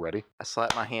 All right, ready? I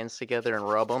slap my hands together and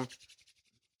rub them.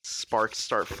 Sparks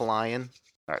start flying.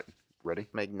 All right, ready?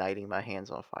 I'm igniting my hands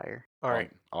on fire. All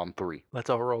right, On 3. let's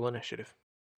all roll initiative.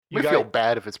 You feel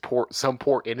bad if it's some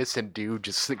poor innocent dude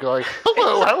just going,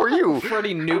 "Hello, how are you?"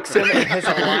 Freddy nukes him and his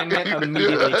alignment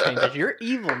immediately changes. You're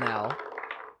evil now.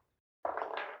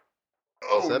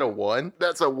 Oh, Is that a 1?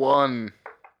 that's a 1.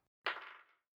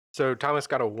 So Thomas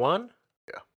got a 1.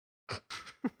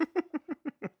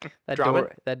 Drummond?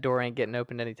 That door ain't getting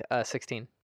opened any 16.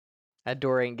 That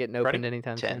door ain't getting opened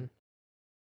anytime 10. soon.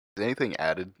 Is anything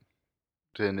added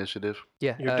to initiative?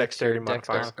 Yeah. Your it's dexterity dex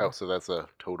modifier. Oh, so that's a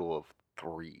total of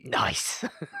 3. Nice.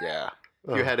 Yeah.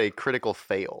 You had a critical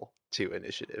fail to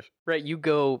initiative. Right, you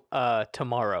go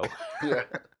tomorrow. Yeah.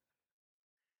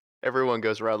 Everyone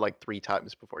goes around like 3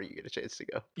 times before you get a chance to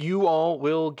go. You all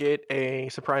will get a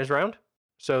surprise round.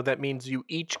 So that means you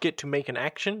each get to make an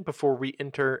action before we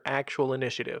enter actual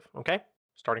initiative. Okay?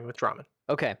 Starting with Drummond.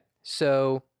 Okay,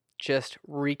 so just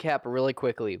recap really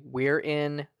quickly. We're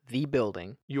in the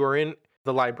building. You are in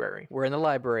the library. We're in the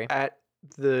library. At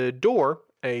the door,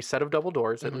 a set of double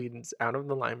doors that Mhm. leads out of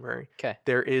the library. 'Kay.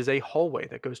 There is a hallway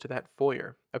that goes to that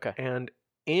foyer. Okay. And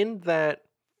in that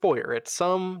foyer, at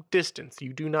some distance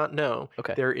you do not know,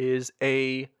 Okay. there is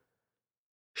a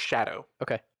shadow.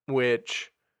 Okay.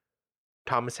 Which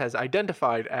Thomas has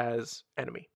identified as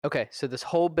enemy. Okay, so this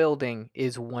whole building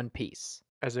is one piece.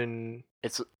 As in,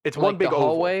 It's it's Like one big the oval.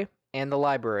 hallway and the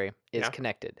library is Yeah.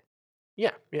 connected.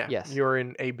 Yeah. Yes. You're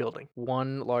in a building.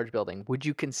 One large building. Would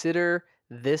you consider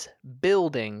this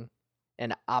building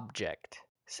an object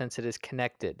since it is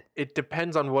connected? It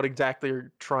depends on what exactly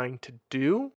you're trying to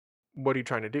do. What are you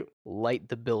trying to do? Light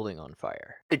the building on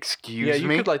fire. excuse yeah, you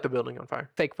me. could light the building on fire.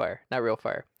 Fake fire, not real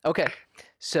fire. Okay,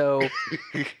 so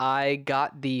I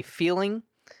got the feeling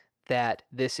that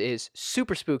this is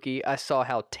super spooky. I saw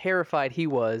how terrified he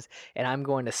was, and I'm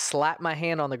going to slap my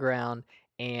hand on the ground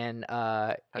and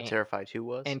How terrified who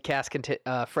was? and cast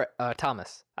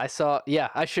Thomas. I saw. Yeah,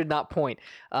 I should not point.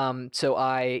 So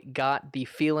I got the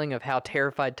feeling of how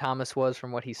terrified Thomas was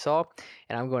from what he saw,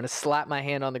 and I'm going to slap my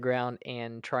hand on the ground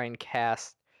and try and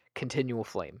cast Continual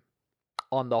Flame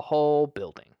on the whole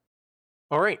building.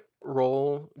 All right.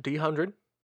 Roll D100.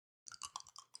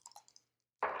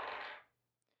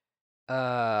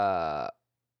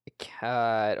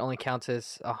 It only counts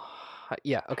as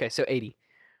yeah. Okay, so 80.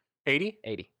 80.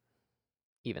 80.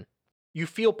 Even. You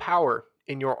feel power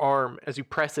in your arm as you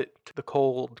press it to the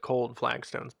cold, cold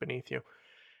flagstones beneath you.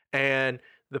 And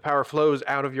the power flows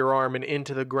out of your arm and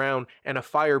into the ground, and a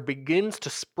fire begins to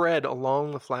spread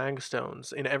along the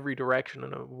flagstones in every direction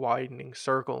in a widening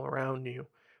circle around you.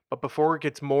 But before it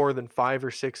gets more than 5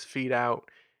 or 6 feet out,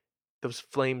 those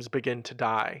flames begin to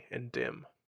die and dim.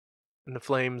 And the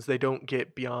flames, they don't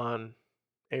get beyond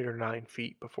 8 or 9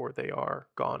 feet before they are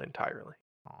gone entirely.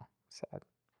 Oh, sad.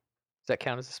 Does that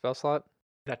count as a spell slot?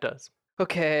 That does.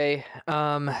 Okay.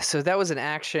 So that was an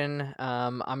action.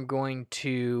 I'm going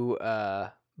to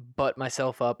butt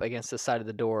myself up against the side of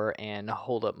the door and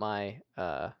hold up my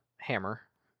hammer.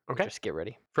 Okay. Just get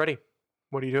ready. Freddy,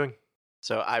 what are you doing?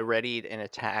 So I readied an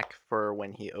attack for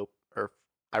when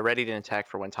I readied an attack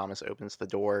for when Thomas opens the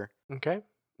door. Okay.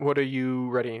 What are you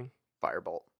readying?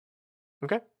 Firebolt.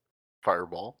 Okay.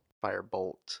 Fireball.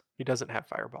 Firebolt. He doesn't have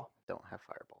fireball. Don't have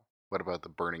fireball. What about the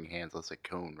burning hands? That's a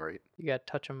cone, right? You got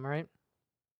to touch them, right?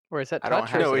 Or is that I don't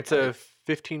touch? have or is No, it it's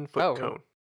a 15-foot Oh. cone.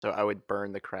 So I would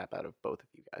burn the crap out of both of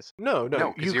you guys. No,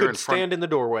 No, 'cause you you're could in front. stand in the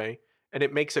doorway, and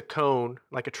it makes a cone,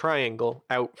 like a triangle,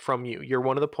 out from you. You're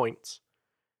one of the points,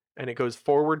 and it goes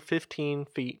forward 15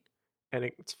 feet, and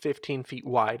it's 15 feet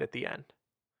wide at the end.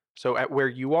 So at where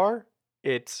you are,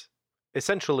 it's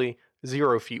essentially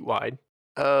 0 feet wide.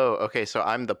 Oh, okay. So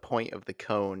I'm the point of the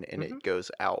cone, and Mhm. it goes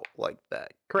out like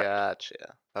that. Correct.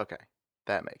 Gotcha. Okay,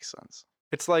 that makes sense.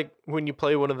 It's like when you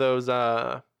play one of those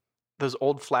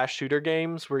old flash shooter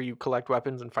games where you collect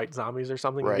weapons and fight zombies or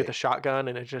something. You get Right. the shotgun,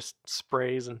 and it just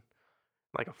sprays in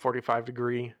like a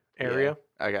 45-degree area.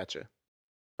 I gotcha.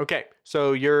 Okay,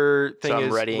 so your thing So I'm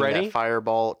is readying ready. that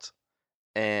firebolt,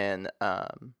 and I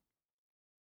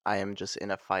am just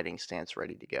in a fighting stance,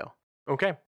 ready to go.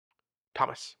 Okay,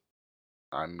 Thomas.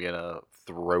 I'm gonna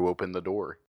throw open the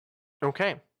door.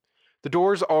 Okay, the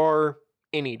doors are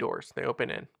any doors; they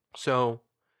open in. So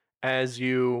as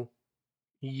you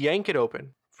yank it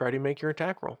open, Freddy, make your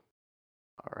attack roll.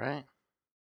 All right.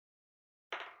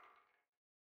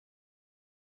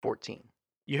 14.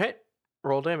 You hit.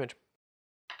 Roll damage.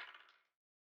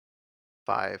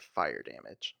 5 fire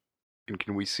damage. And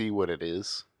can we see what it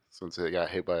is? Since it got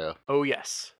hit by a... Oh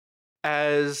yes.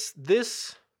 As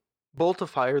this bolt of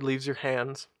fire leaves your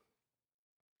hands,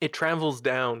 it travels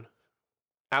down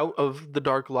out of the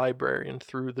dark library and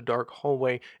through the dark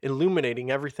hallway, illuminating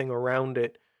everything around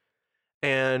it.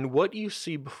 And what you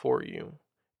see before you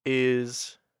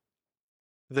is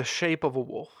the shape of a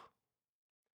wolf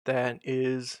that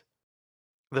is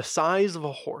the size of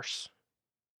a horse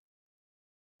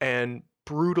and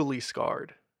brutally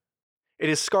scarred. It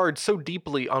is scarred so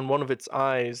deeply on one of its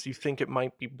eyes you think it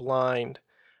might be blind,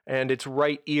 and its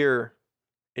right ear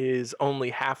is only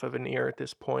half of an ear at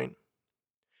this point.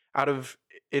 Out of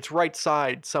its right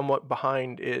side, somewhat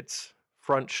behind its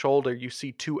front shoulder, you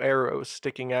see 2 arrows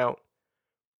sticking out,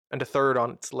 and a third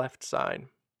on its left side.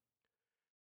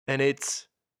 And its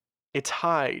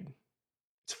hide,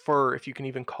 its fur, if you can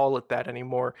even call it that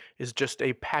anymore, is just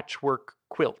a patchwork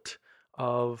quilt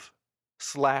of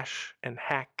slash and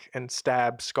hack and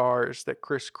stab scars that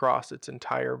crisscross its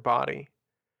entire body.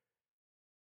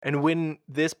 And when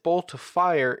this bolt of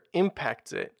fire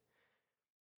impacts it,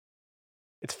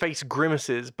 its face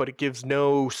grimaces, but it gives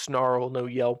no snarl, no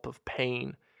yelp of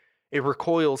pain. It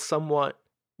recoils somewhat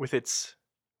with its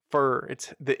fur,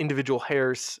 the individual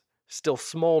hairs still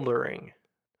smoldering,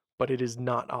 but it is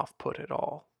not off-put at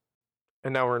all.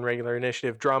 And now we're in regular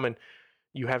initiative. Drummond,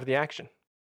 you have the action.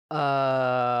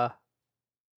 How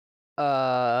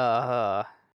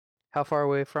far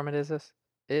away from it is this?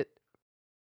 It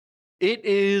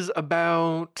is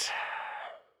about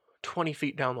 20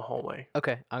 feet down the hallway.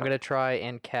 Okay, I'm gonna try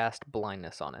and cast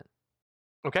blindness on it.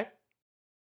 Okay?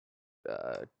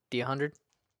 D100.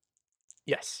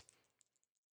 Yes.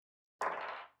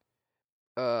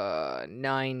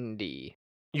 90.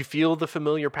 You feel the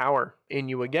familiar power in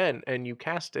you again, and you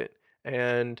cast it.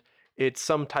 And it's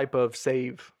some type of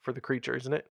save for the creature,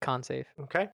 isn't it? Con save.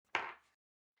 Okay.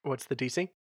 What's the DC?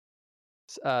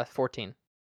 14.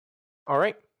 All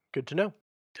right. Good to know.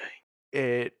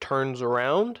 It turns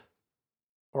around,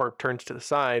 or turns to the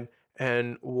side,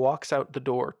 and walks out the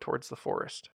door towards the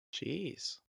forest.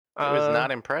 Jeez. I was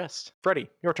not Uh, impressed. Freddy,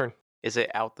 your turn. Is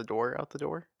it out the door? Out the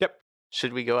door? Yep.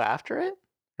 Should we go after it?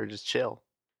 Or just chill?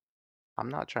 I'm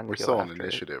not trying to We're go still on after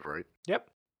initiative, right? Yep.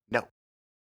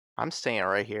 I'm staying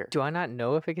right here. Do I not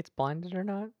know if it gets blinded or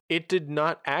not? It did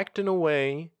not act in a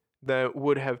way that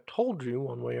would have told you,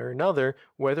 one way or another,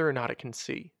 whether or not it can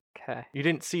see. Okay. You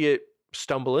didn't see it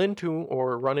stumble into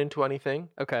or run into anything.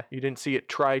 Okay. You didn't see it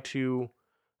try to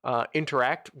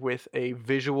interact with a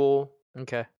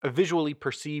Okay. visually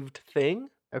perceived thing.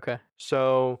 Okay.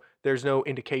 So there's no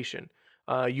indication.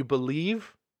 You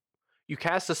believe you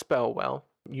cast a spell. Well,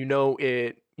 you know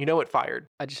it fired.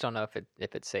 I just don't know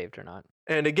if it's saved or not.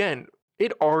 And again,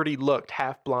 it already looked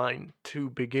half blind to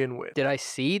begin with. Did I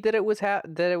see that it was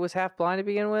half blind to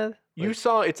begin with? You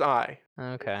saw its eye.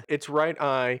 Okay. Its right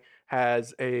eye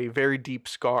has a very deep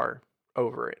scar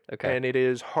over it. Okay. And it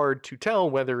is hard to tell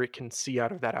whether it can see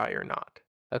out of that eye or not.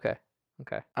 Okay.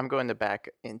 I'm going to back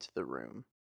into the room.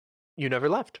 You never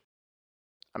left.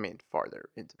 I mean, farther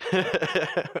into the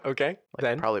room. Okay. Like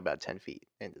Then probably about 10 feet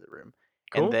into the room.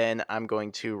 Cool. And then I'm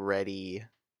going to ready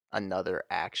another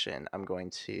action. I'm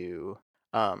going to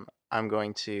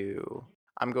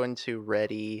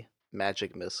ready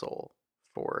magic missile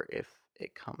for if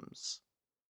it comes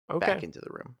back okay. into the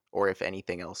room or if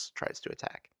anything else tries to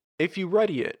attack. If you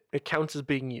ready it, it counts as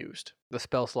being used. The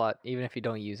spell slot, even if you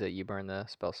don't use it, you burn the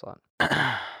spell slot.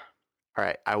 All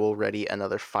right, I will ready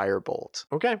another firebolt.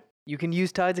 Okay. You can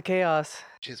use Tides of Chaos.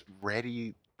 Just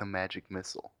ready the magic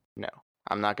missile. No,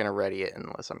 I'm not going to ready it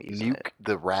unless I'm using Nuke it.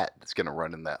 the rat that's gonna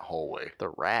run in that hallway. The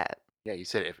rat. Yeah, you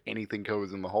said if anything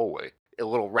goes in the hallway, a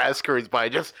little rat scurries by,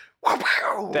 just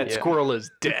That Yeah. squirrel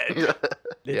is dead.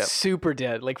 It's Yep. super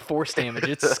dead, like force damage.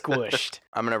 It's squished.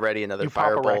 I'm going to ready another You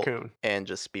pop a firebolt raccoon. and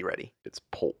just be ready. It's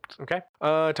pulped. Okay.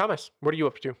 Thomas, what are you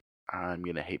up to? I'm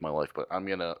gonna hate my life, but I'm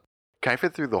gonna. Can I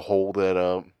fit through the hole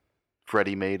that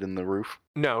Freddy made in the roof?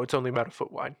 No, it's only about a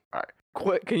foot wide.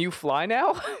 What? Can you fly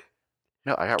now?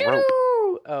 No, I got rope.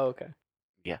 Oh, okay.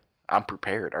 I'm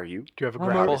prepared. Are you? Do you have a I'm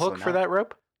grapple obviously hook for not. that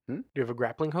rope? Hmm? Do you have a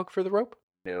grappling hook for the rope?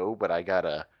 No, but I got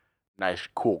a nice,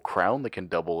 cool crown that can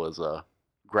double as a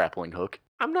grappling hook.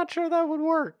 I'm not sure that would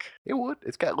work. It would.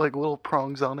 It's got like little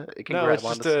prongs on it. It can No, grab it's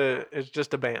onto.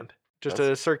 just a band. Just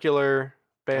That's- a circular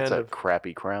band That's a of,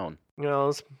 crappy crown.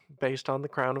 it's based on the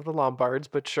crown of the Lombards,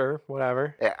 but sure,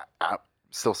 whatever. Yeah, I'm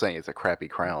still saying it's a crappy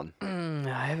crown.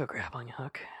 I have a grappling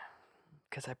hook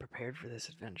because I prepared for this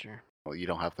adventure. Well, you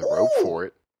don't have the rope Ooh. for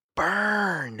it.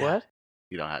 Burn! What?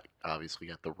 You don't have, obviously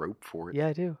got the rope for it. Yeah,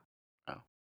 I do. Oh.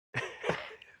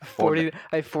 40.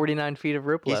 I have 49 feet of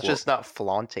rope He's left. just not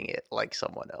flaunting it like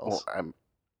someone else. Well,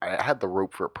 I had the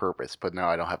rope for a purpose, but now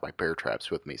I don't have my bear traps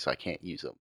with me, so I can't use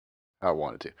them. I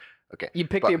wanted to. Okay. You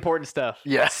picked but- the important stuff.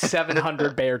 Yeah.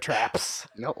 700 bear traps.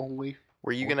 Not only.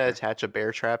 Were you going to attach a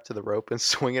bear trap to the rope and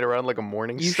swing it around like a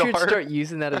morning You star? should start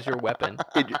using that as your weapon.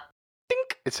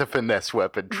 It's a finesse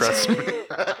weapon, trust me.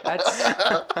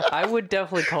 I would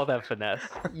definitely call that finesse.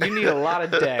 You need a lot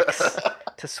of decks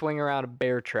to swing around a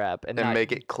bear trap and, and not,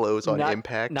 make it close on not-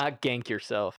 impact. not gank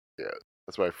yourself.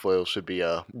 That's why flail should be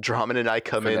Drummond and I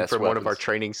come in Finesse for one of our weapons.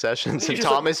 training sessions, You and just-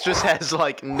 Thomas just has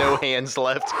like no hands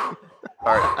left.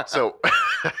 All right, so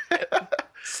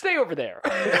Stay over there.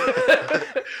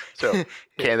 so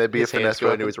can that be His a hands finesse go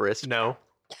weapon? into his wrist. No.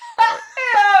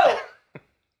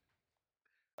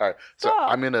 All right, so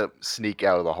Stop. I'm gonna sneak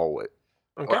out of the hallway.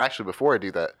 Okay. Or actually, before I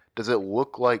do that, does it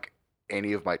look like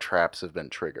any of my traps have been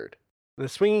triggered? The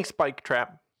swinging spike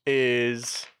trap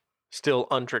is still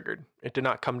untriggered. It did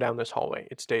not come down this hallway.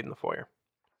 It stayed in the foyer.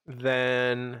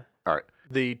 Then All right.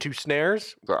 the two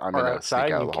snares So I'm are gonna outside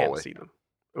sneak out and you of the can't hallway. see them.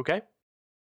 Okay?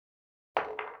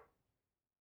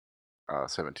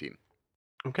 17.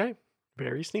 Okay.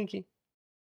 Very sneaky.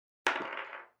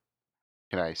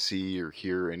 Can I see or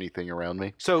hear anything around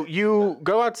me? So you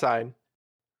go outside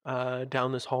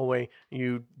down this hallway.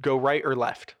 You go right or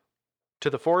left? To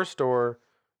the forest or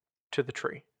to the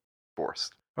tree?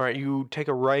 Forced. All right, you take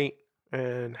a right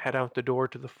and head out the door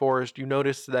to the forest. You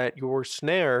notice that your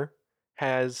snare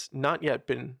has not yet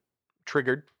been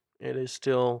triggered. It is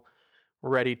still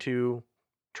ready to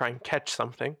try and catch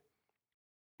something.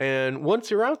 And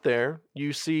once you're out there,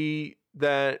 you see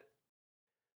that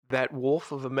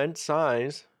wolf of immense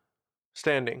size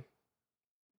standing,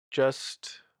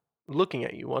 just looking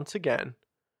at you once again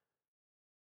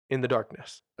in the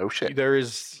darkness. Oh shit. There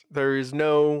is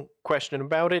no question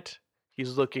about it.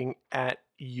 He's looking at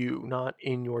you, not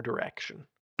in your direction.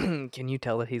 Can you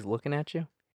tell that he's looking at you?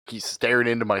 He's staring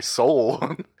into my soul.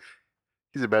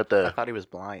 He's about I to. thought he was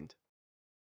blind.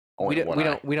 Only one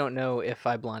eye. We don't know if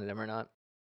I blinded him or not.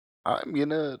 I'm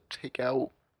gonna take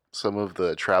out some of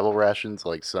the travel rations,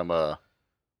 like some if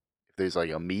there's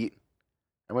like a meat.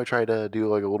 I'm gonna try to do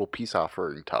like a little peace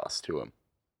offering toss to him.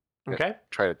 Yeah. Okay?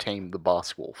 Try to tame the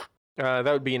boss wolf. That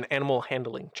would be an animal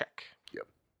handling check.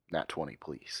 Nat 20,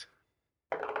 please.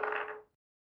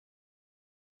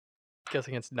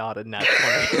 Guessing it's not a nat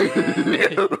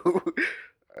 20. No.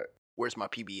 Where's my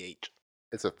PBH?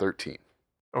 It's a 13.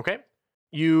 Okay?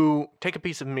 You take a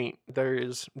piece of meat. There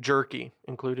is jerky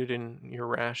included in your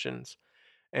rations.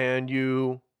 And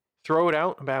you throw it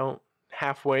out about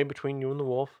halfway between you and the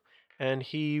wolf. and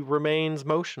he remains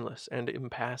motionless and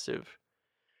impassive.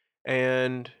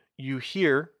 And you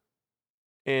hear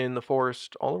in the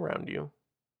forest all around you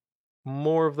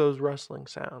more of those rustling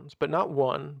sounds, but not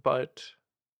one, but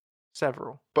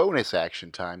several. Bonus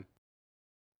action time.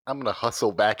 I'm gonna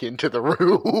hustle back into the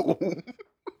room.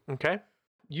 Okay?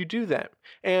 You do that.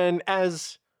 And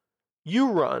as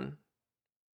you run,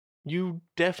 you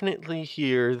definitely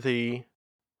hear the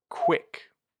quick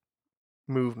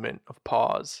movement of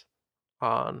paws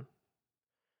on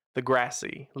the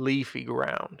grassy, leafy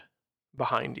ground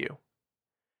behind you.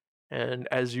 And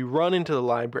as you run into the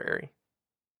library,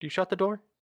 do you shut the door?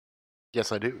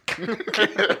 Yes, I do.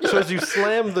 So as you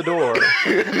slam the door,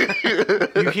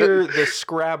 you hear the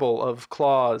scrabble of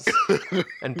claws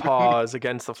and paws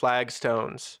against the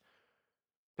flagstones,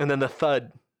 and then the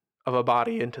thud of a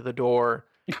body into the door,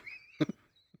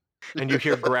 and you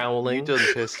hear You growling, done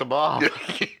pissed him off.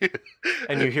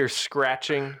 and you hear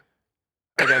scratching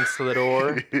against the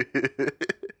door, and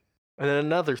then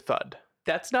another thud,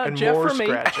 That's not and Jeff more for me.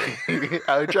 scratching.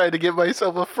 I'm trying to give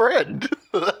myself a friend.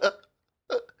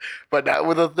 But not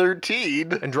with a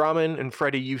 13. And Draman and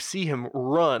Freddy, you see him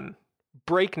run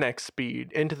breakneck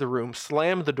speed into the room,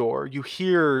 slam the door. You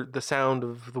hear the sound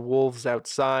of the wolves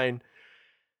outside.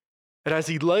 And as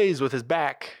he lays with his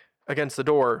back against the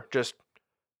door, just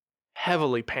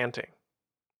heavily panting,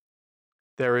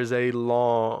 there is a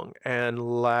long and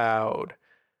loud,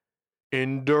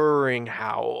 enduring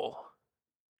howl,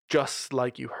 just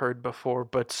like you heard before,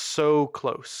 but so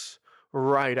close,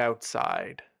 right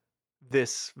outside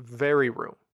this very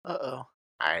room. Uh-oh.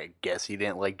 I guess he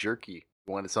didn't like jerky.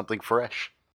 He wanted something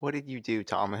fresh. What did you do,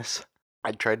 Thomas?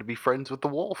 I tried to be friends with the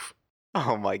wolf.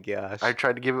 Oh my gosh. I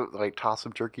tried to give it, toss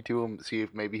some jerky to him, see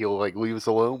if maybe he'll, leave us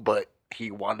alone, but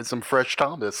he wanted some fresh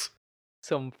Thomas.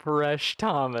 Some fresh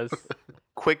Thomas.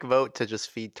 Quick vote to just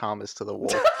feed Thomas to the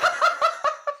wolf.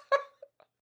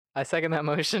 I second that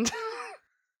motion.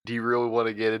 Do you really want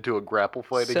to get into a grapple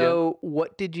fight again? So,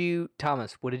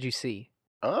 Thomas, what did you see?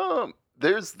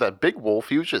 There's that big wolf.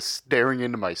 He was just staring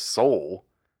into my soul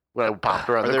when I popped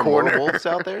around Are the there corner. more wolves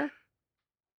out there?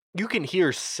 You can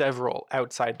hear several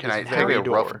outside Can this I take very a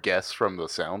door. rough guess from the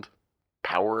sound?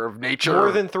 Power of nature.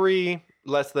 More than 3,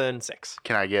 less than 6.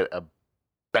 Can I get a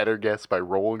better guess by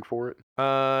rolling for it?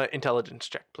 Intelligence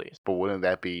check, please. But wouldn't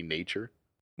that be nature?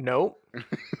 Nope.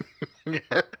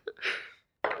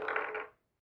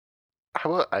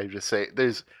 How about I just say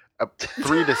there's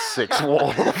 3 to 6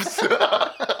 wolves? No.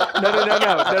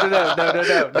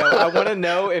 I want to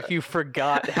know if you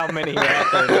forgot how many were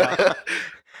out there now.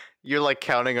 You're like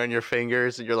counting on your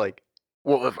fingers and you're like,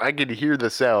 Well, if I can hear the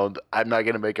sound, I'm not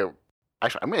gonna make a.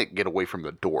 Actually, I'm gonna get away from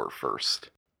the door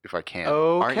first, if I can.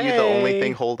 Okay. aren't you the only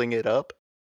thing holding it up?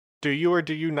 Do you or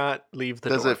do you not leave the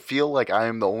Does door? it feel like I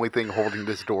am the only thing holding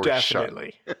this door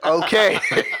Definitely. shut? Okay,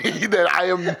 then I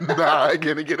am not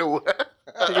gonna get away.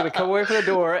 You're gonna come away from the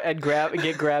door and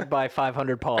get grabbed by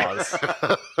 500 paws.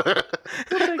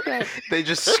 They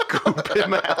just scoop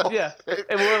him out. Yeah,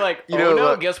 and we're like, You oh know,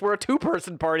 no, guess we're a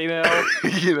 2-person party now.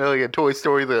 Like a Toy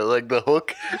Story, the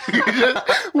hook.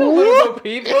 Little Bo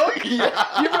Peep hook?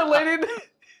 Yeah. You related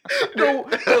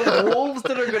the wolves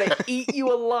that are gonna eat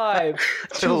you alive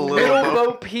to The Little Little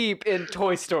Bo Peep in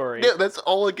Toy Story. Yeah, that's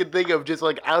all I can think of, just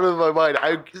out of my mind.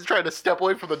 I'm just trying to step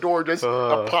away from the door, just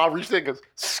a paw reach thing goes,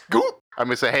 scoop! I'm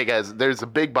gonna say, hey guys, there's a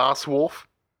big boss wolf,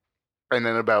 and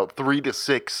then about 3 to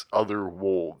 6 other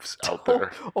wolves out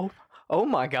there. Oh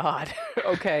my god.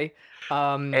 Okay.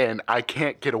 And I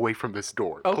can't get away from this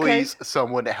door. Okay. Please,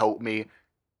 someone help me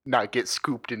not get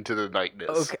scooped into the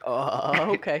nightness. Okay.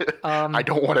 Okay. I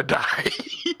don't want to die.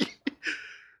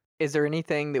 Is there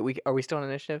anything that are we still on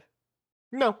initiative?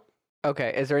 No.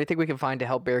 Okay. Is there anything we can find to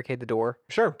help barricade the door?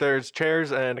 Sure. There's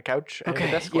chairs and a couch and a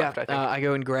desk left, I think. I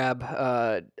go and grab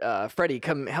Freddy.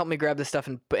 Come help me grab this stuff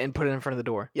and put it in front of the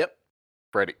door. Yep,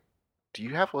 Freddy, do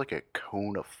you have a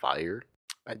cone of fire?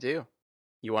 I do.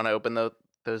 You want to open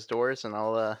those doors and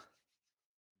I'll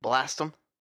blast them?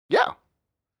 Yeah.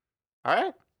 All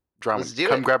right. Drama, Let's do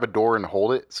come it. grab a door and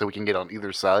hold it so we can get on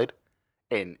either side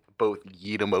and both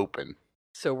yeet them open.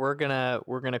 So we're gonna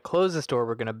close this door.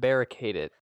 We're gonna barricade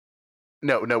it,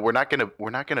 No, we're not gonna.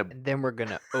 and then we're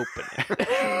gonna open it.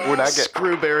 We're not gonna.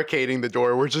 Screw barricading the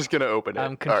door. We're just gonna open it.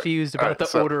 I'm confused all about right, the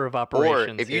so- order of or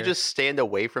operations. if you here. just stand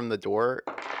away from the door,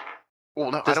 Well,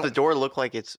 no, I does don't. the door look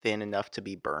like it's thin enough to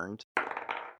be burned?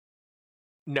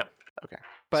 No.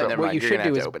 But never what mind, you you're should gonna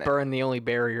have do to is open it. burn the only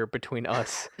barrier between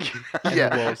us. the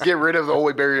Yeah, wolves. get rid of the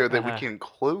only barrier that we Uh-huh. can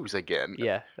close again.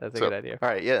 Yeah, that's a So- good idea. All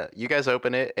right, yeah. You guys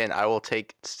open it, and I will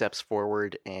take steps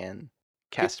forward and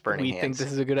cast burning we hands. think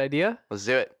this is a good idea. Let's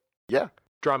do it.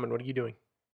 Drummond, what are you doing?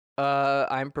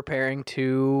 I'm preparing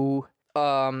to.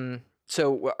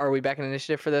 So are we back in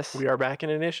initiative for this? We are back in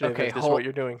initiative. Okay, If this is what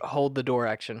you're doing. Hold the door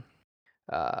action.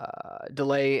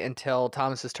 Delay until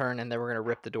Thomas's turn, and then we're gonna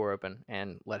rip the door open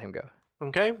and let him go.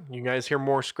 Okay, you guys hear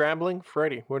more scrambling.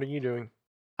 Freddy, what are you doing?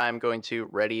 I'm going to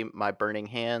ready my burning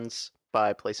hands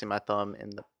by placing my thumb in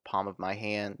the palm of my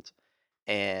hand,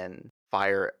 and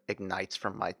fire ignites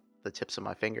from the tips of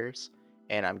my fingers,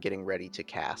 and I'm getting ready to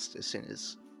cast as soon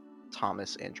as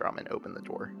Thomas and Drummond open the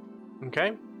door.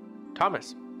 Okay,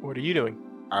 Thomas, what are you doing?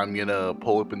 I'm gonna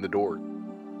pull open the door.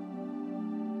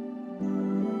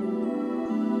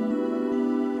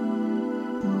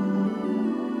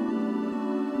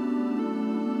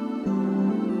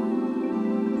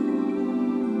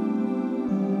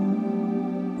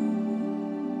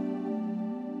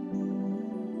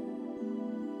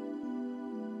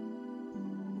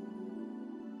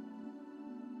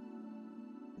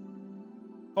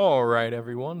 All right,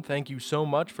 everyone. Thank you so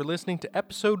much for listening to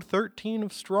episode 13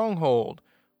 of Stronghold.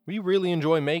 We really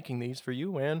enjoy making these for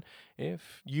you, and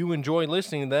if you enjoy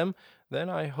listening to them, then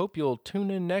I hope you'll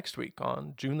tune in next week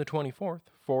on June the 24th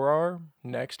for our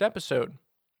next episode.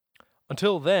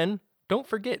 Until then, don't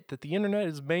forget that the internet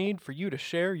is made for you to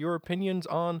share your opinions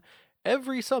on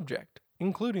every subject,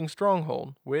 including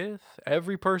Stronghold, with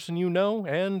every person you know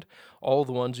and all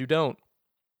the ones you don't.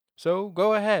 So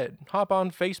go ahead, hop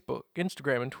on Facebook,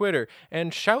 Instagram, and Twitter,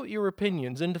 and shout your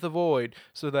opinions into the void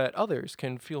so that others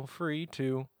can feel free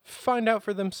to find out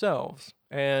for themselves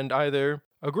and either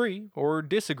agree or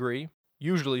disagree,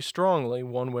 usually strongly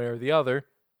one way or the other,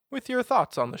 with your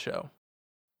thoughts on the show.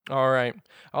 All right,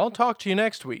 I'll talk to you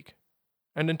next week.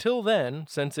 And until then,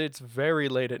 since it's very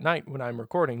late at night when I'm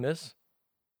recording this,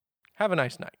 have a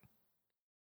nice night.